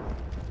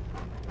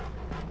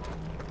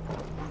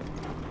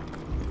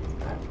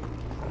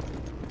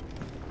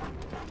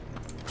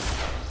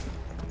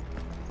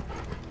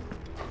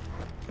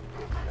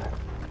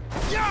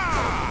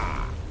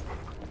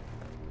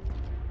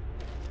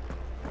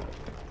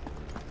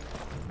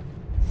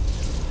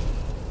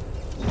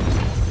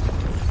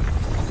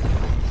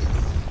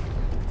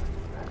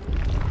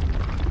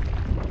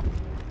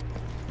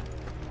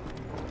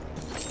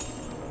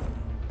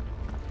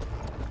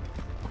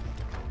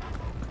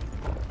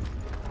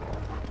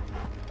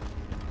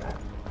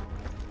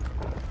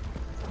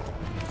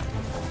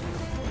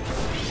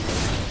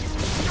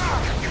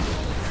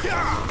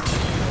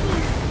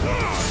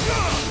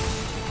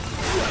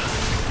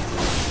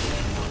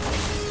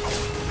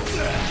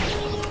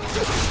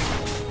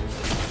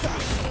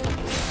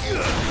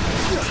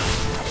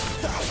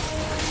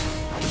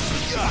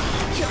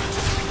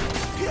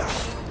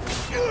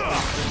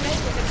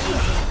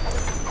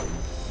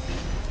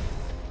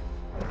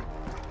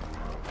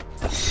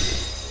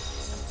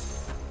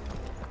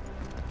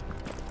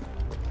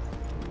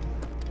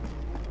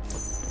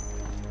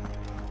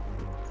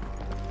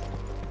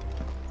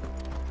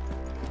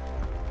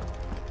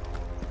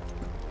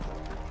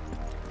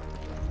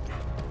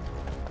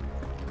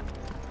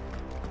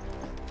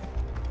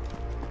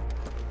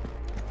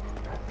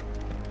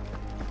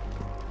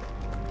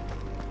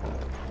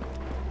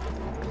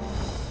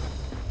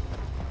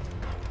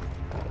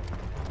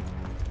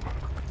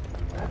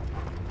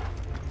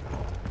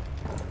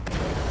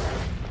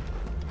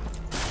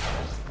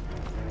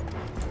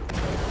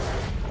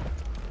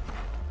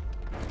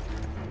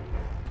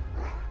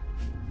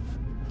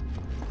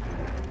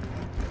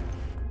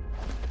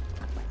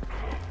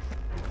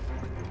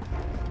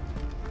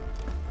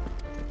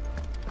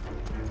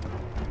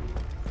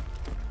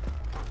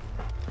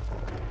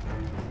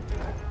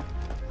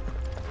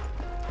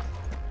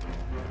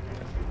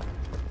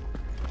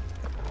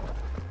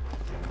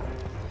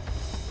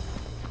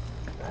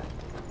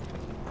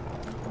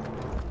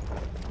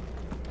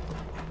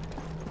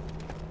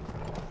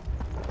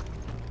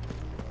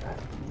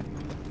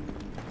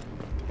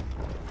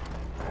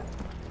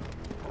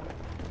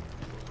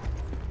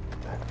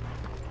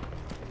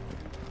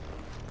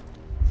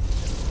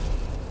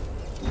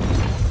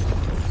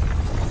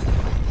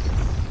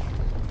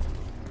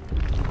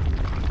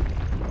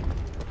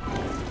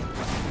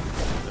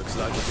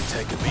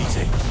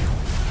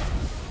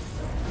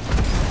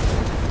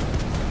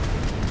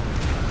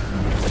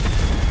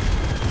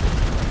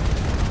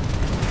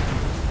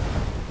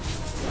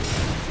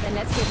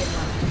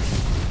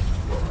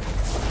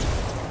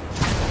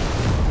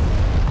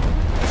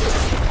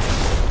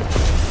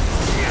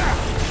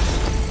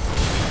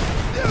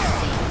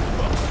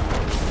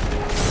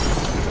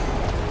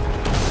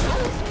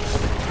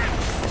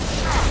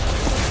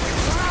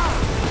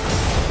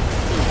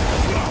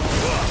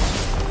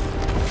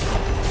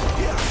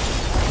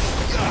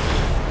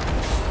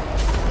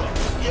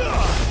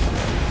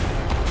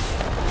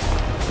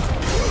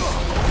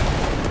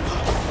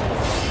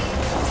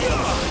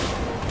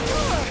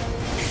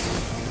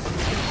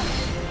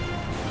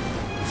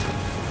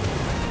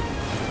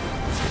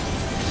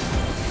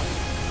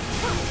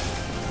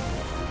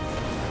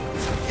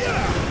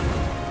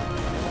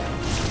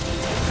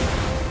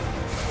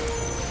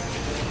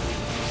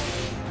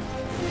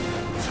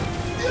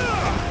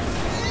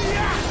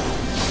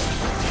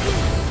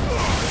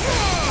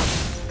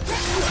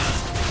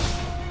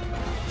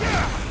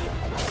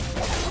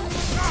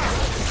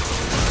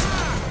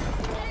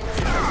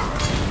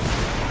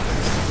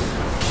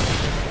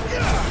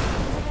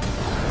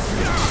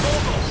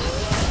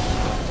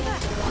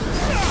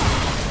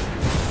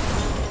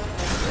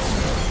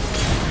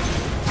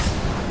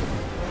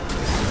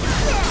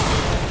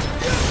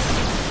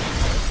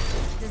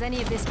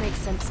 any of this make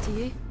sense to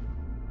you?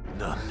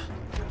 None.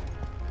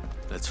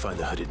 Let's find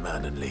the hooded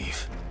man and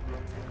leave.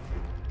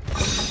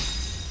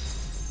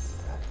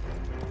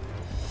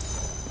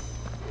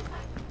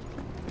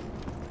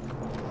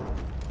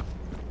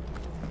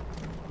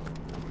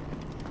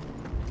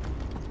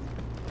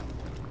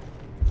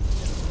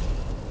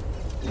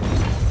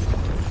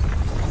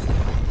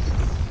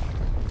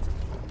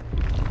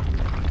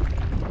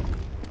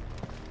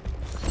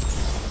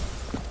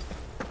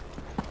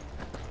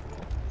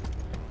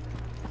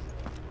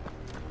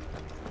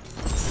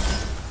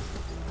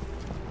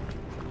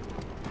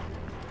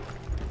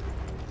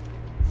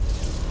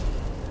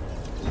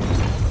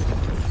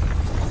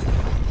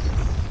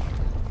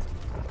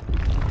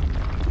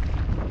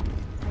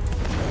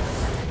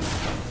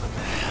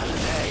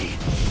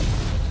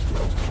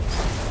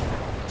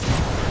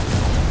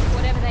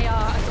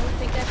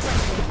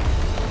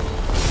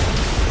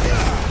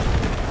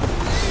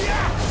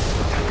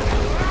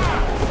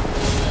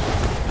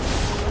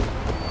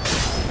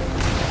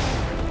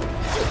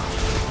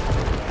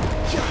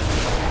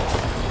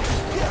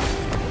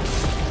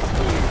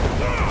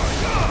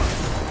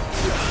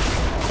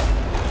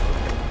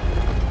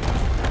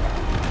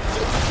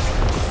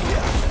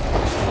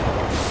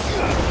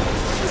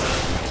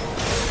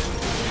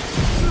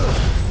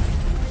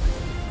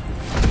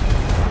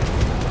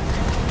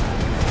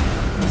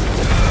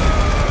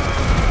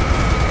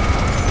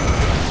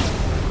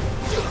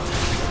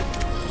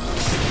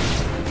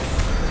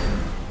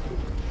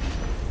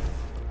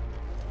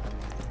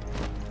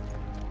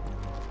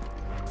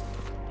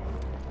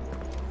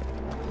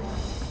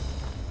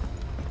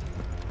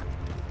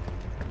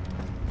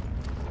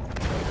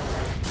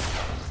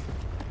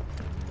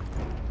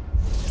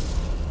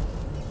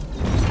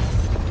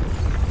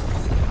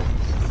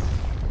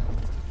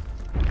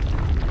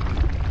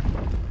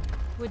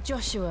 Would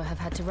Joshua have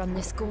had to run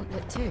this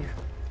gauntlet too?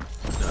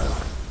 No.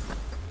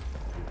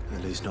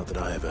 At least not that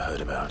I ever heard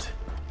about.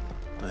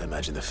 I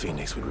imagine the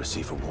Phoenix would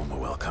receive a warmer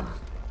welcome.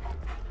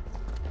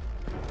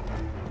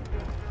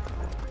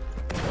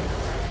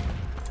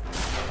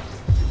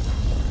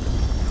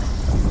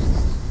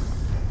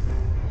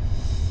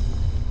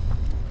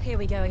 Here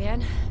we go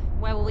again.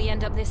 Where will we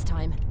end up this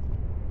time?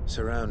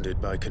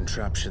 Surrounded by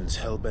contraptions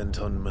hell-bent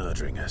on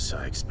murdering us,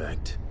 I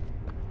expect.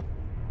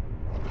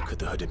 Could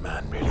the hooded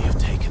man really have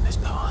taken this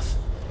path?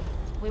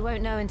 We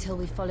won't know until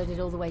we've followed it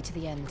all the way to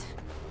the end.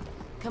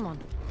 Come on,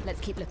 let's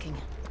keep looking.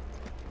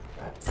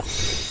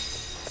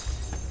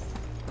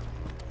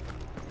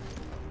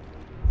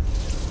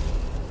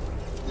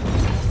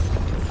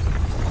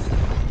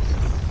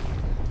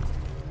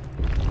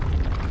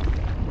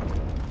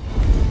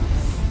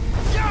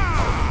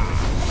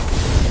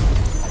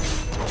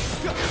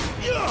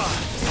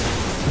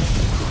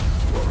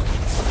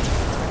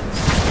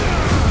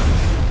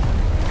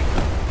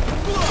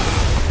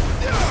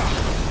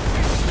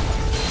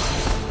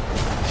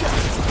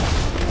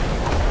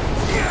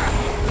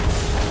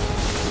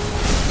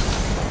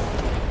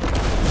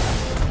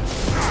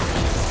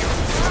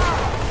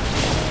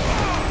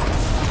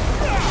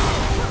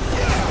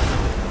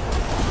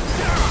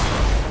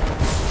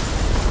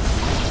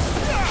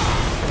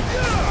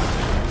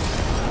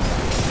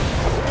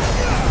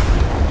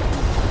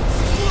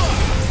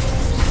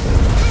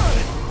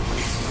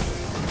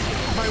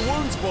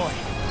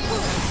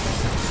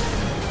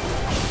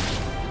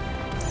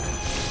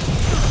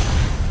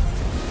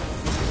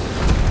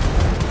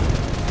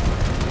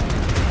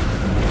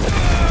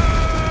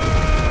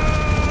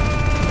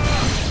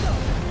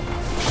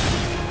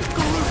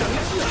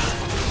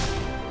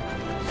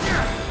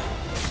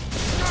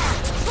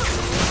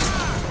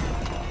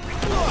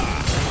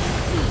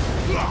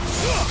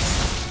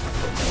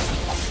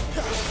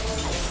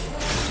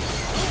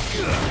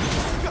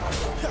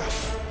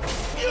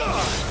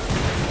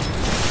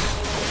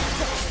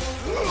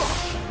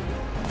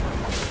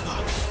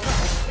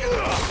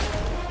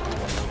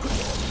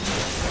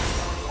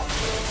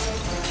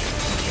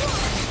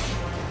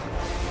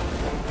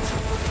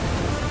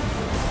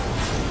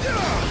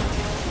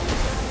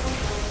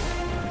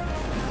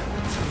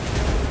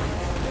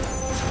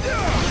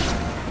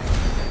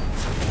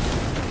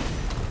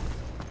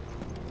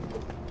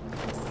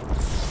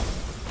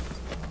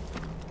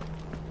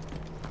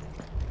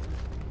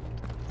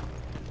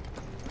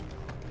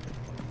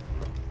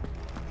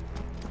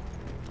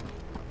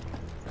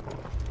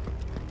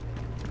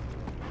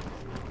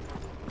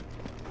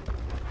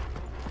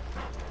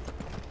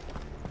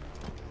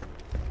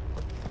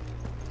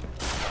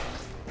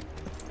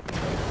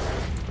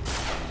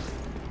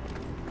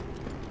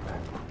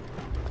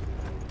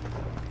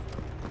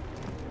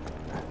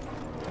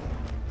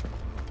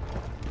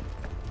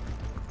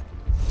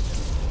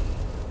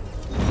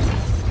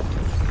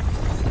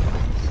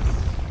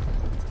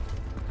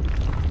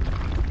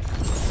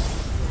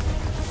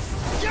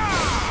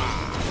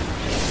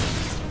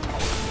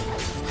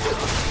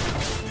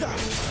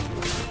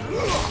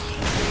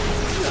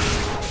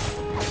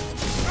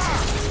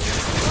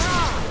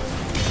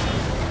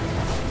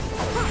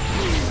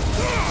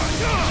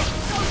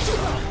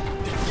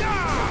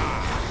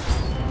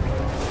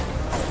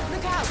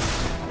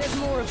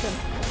 them.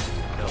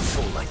 They'll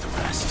fall like the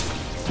rest.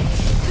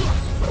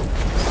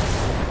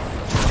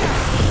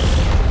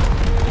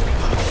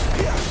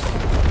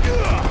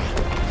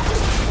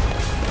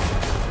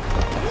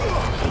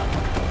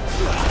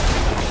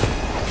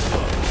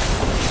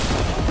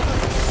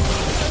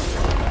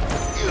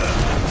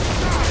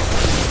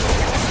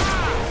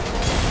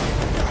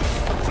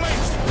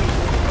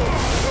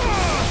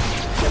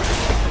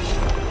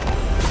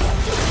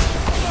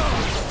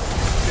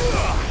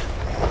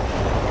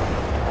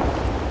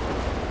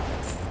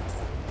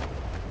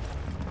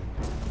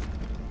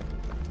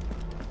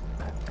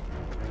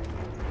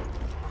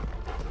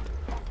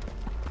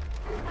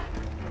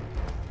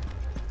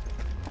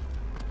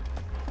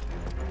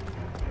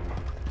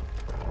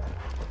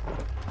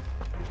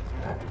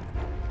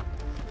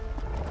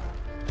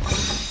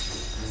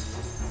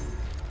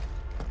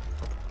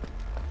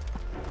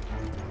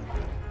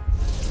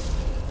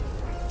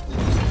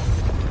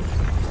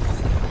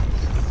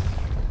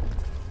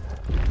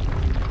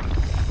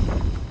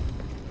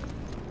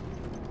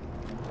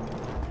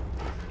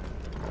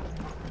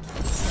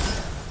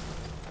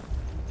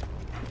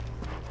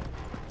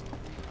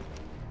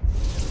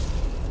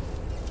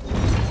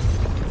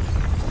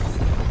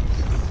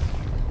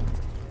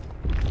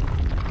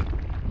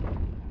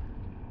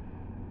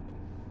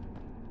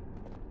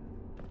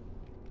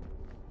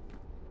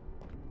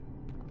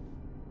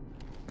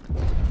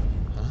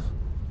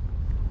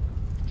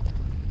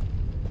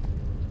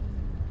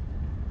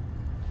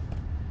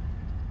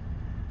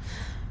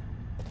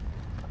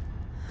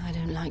 I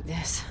don't like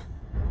this.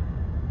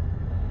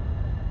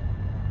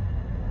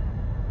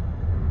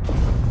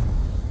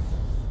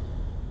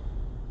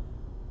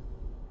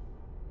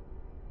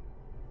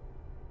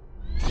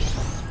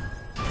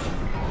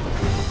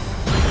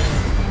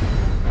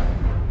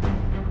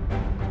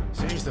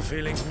 Seems the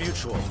feeling's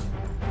mutual.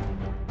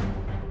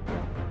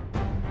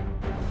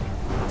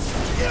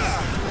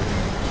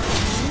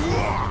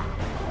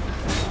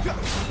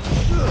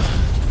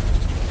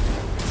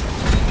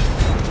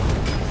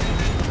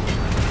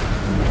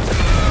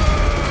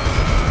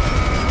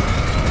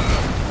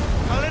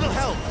 A little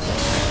help.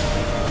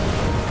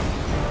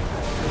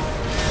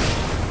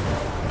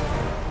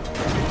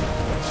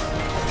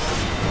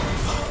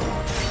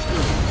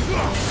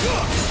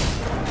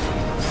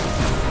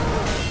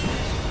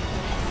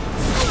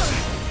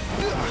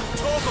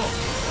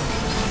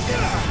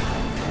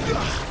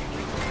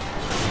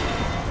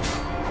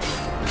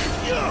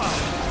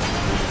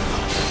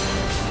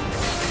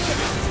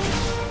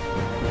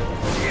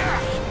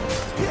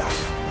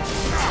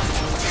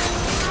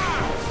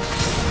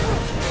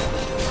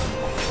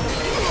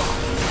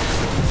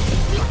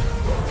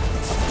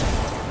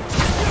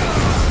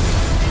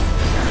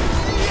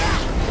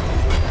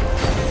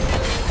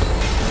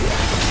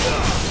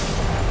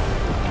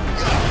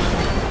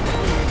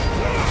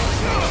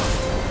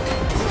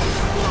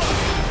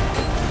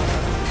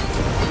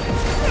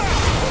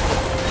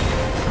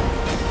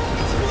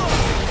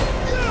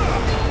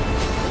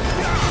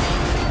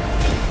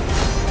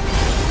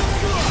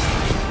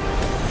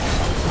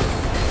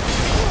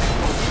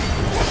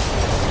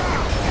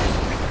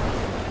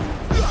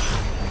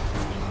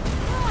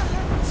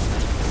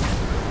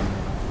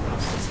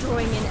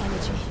 Drawing in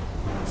energy.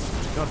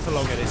 Not for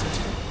long, it isn't.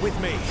 With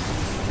me.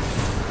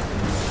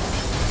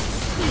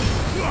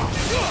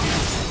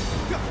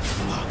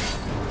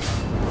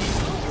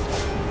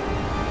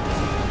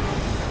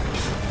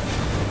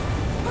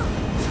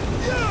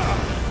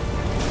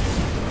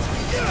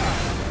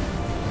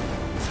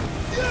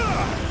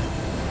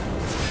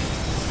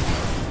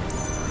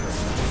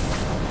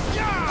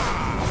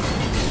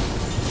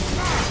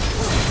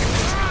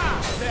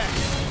 There.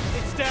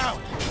 It's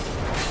down.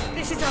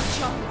 This is our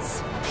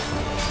chance.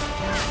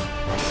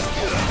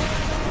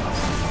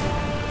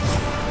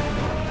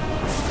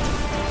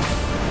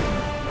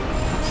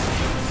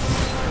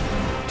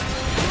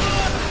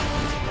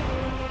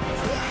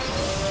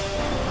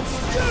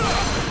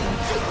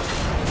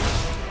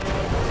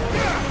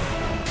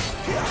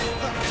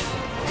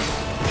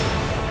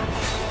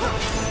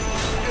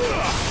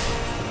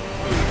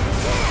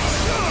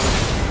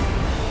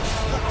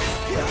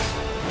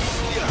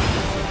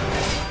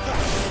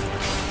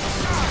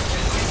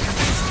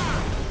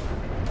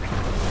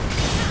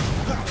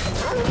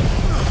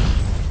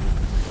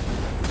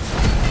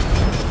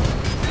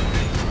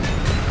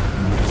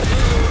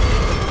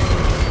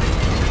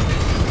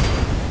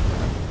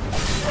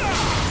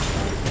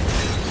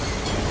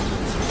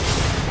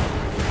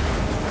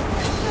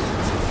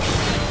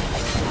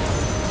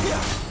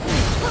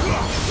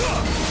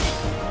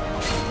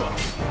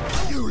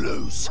 You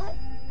lose.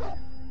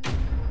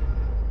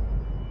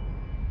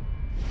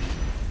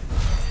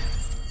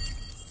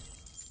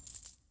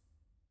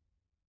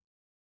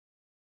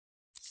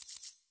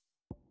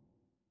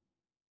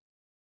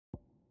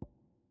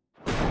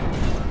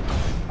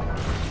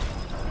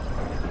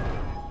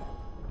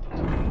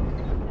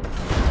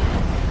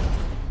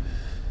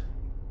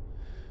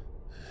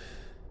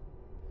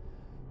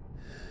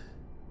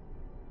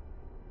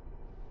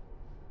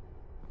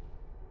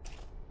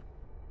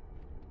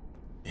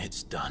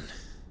 It's done.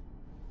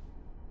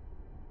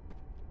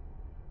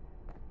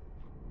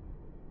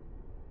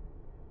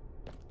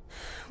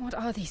 What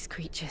are these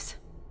creatures?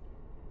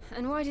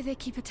 And why do they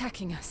keep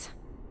attacking us?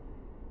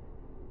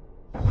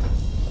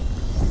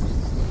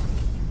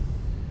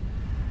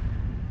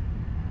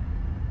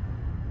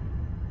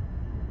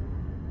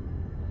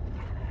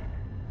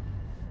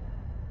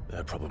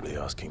 They're probably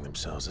asking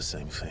themselves the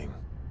same thing.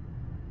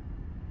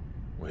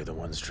 We're the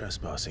ones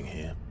trespassing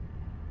here.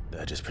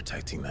 They're just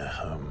protecting their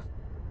home.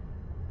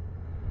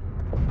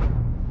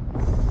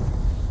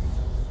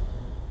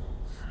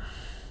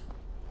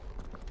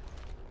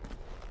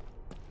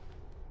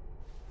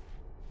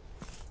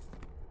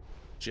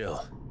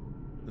 Jill,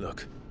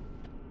 look.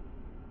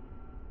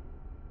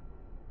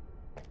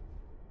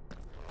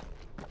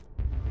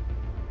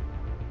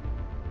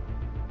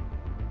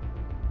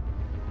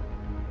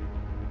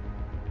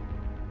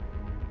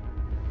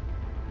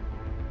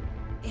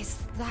 Is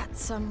that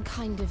some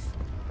kind of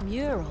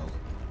mural?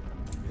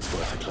 It's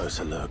worth a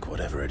closer look,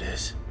 whatever it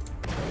is.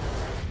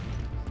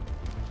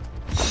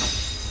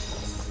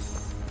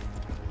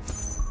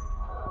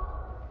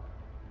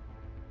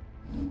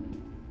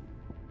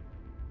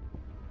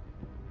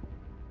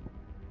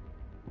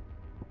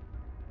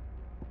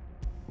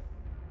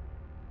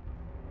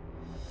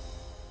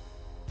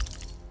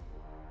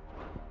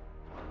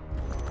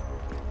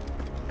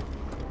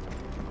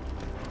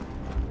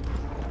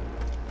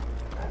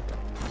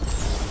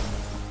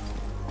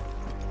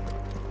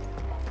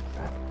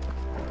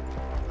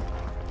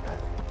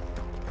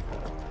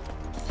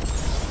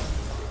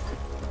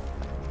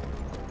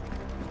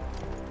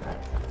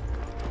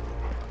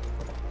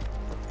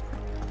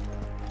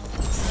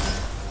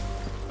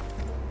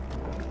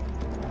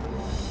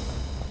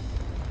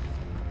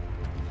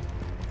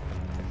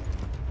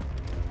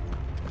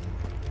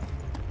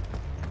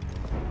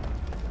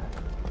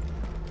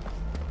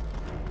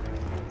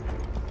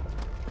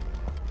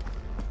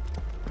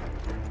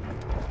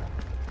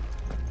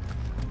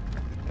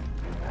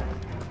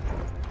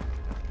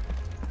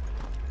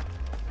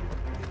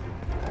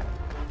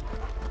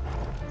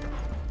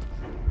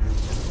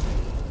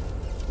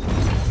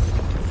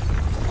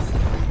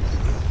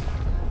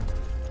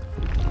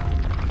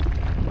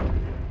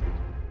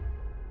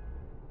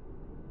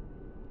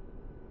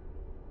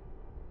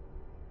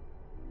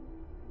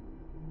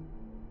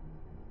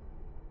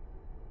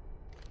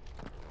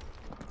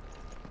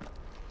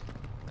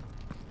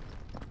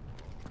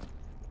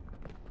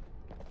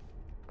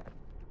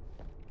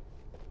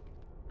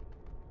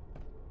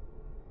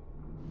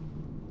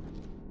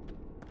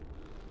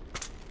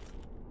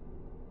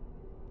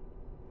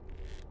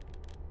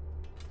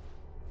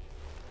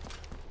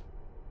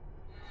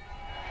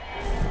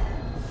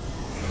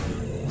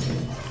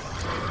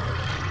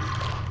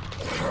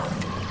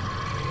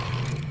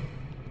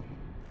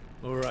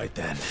 All right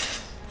then.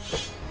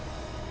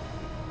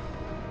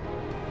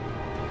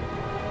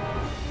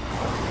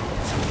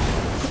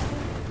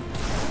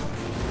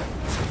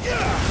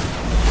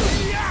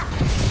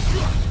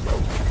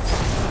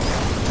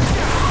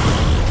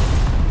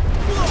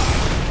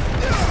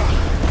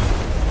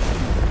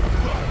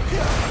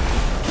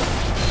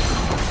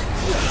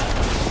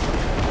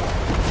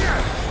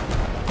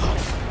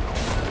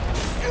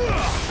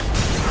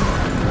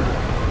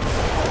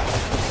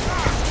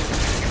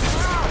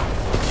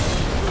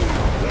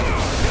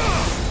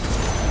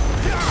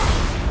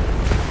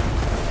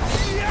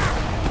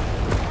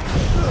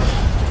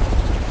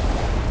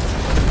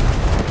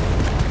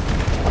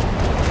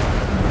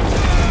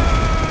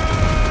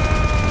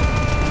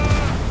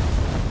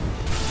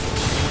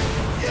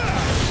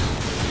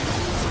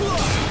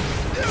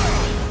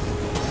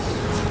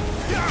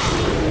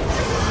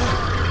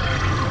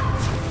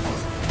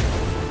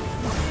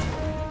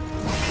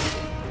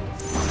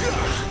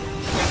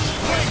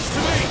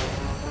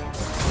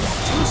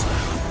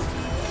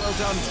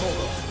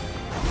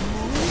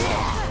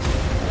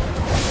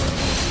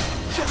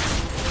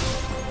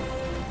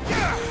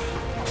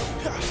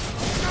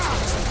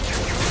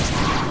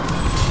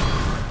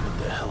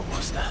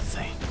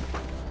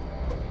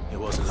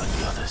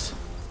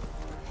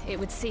 It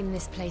would seem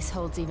this place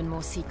holds even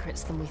more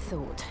secrets than we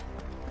thought.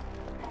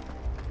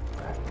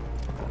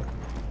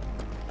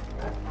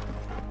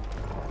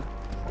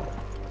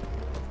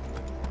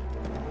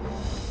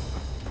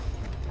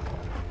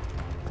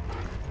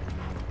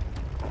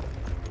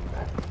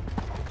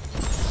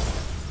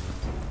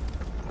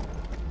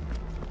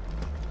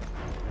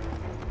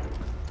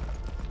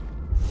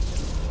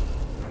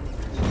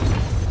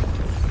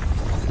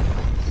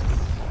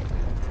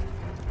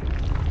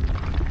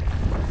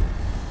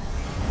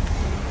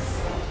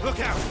 Look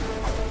out!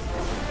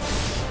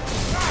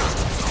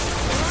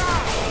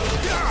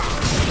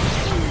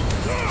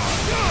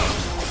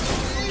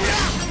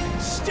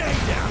 Stay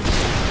down!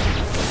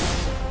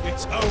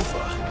 It's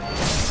over!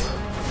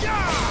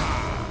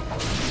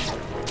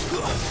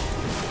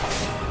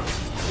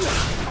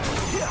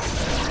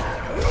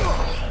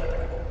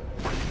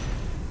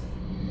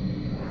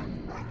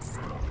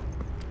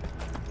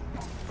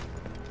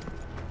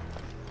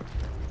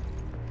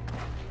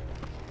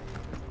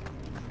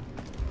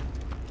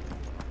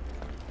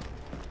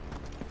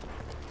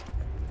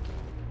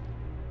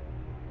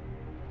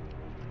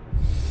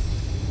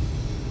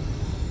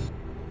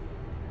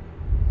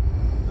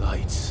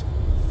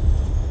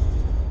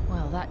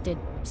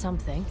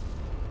 something.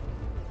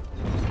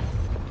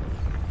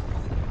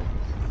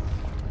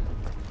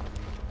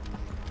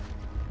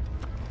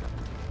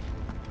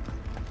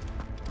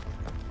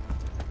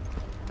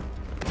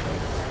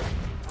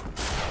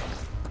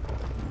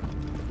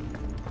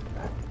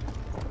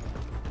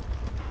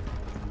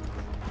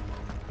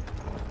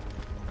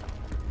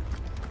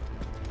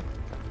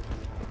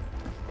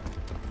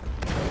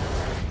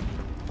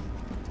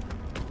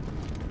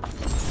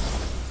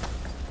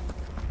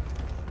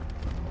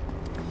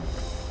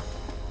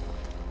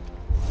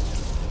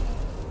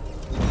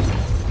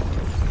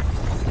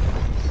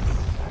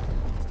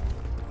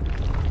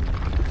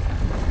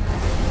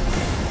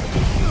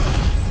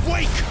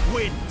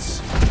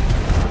 Wins!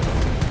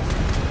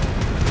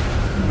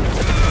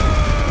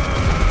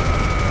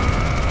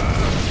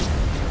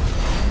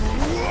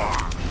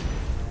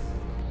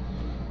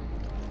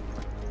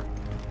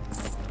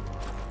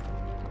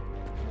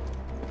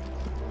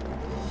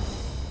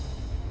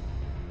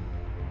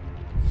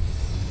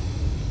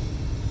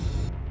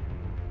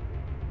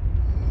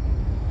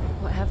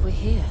 What have we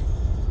here?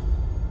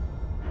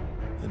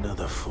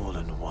 Another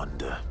fallen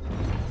wonder.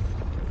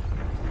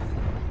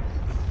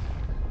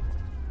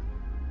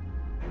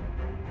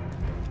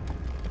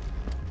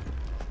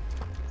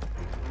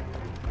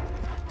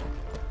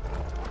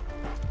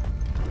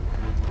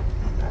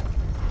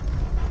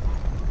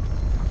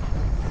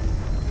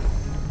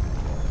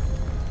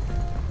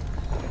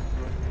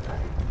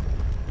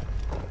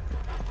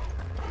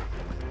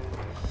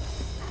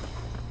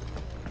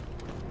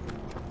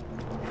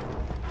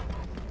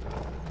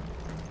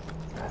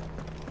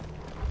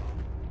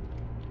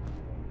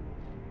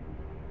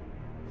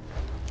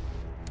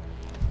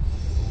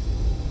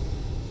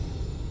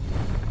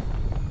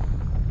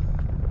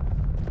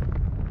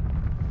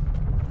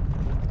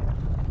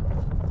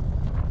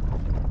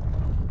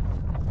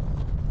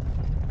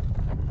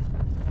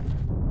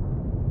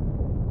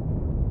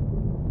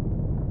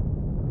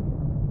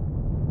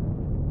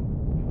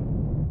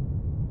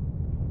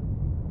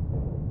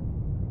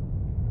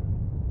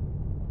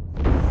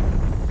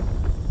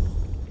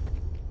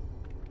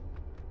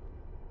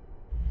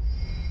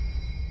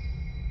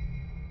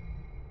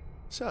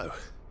 So,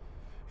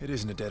 it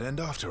isn't a dead end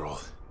after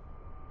all.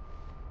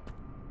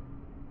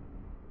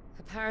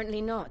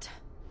 Apparently not.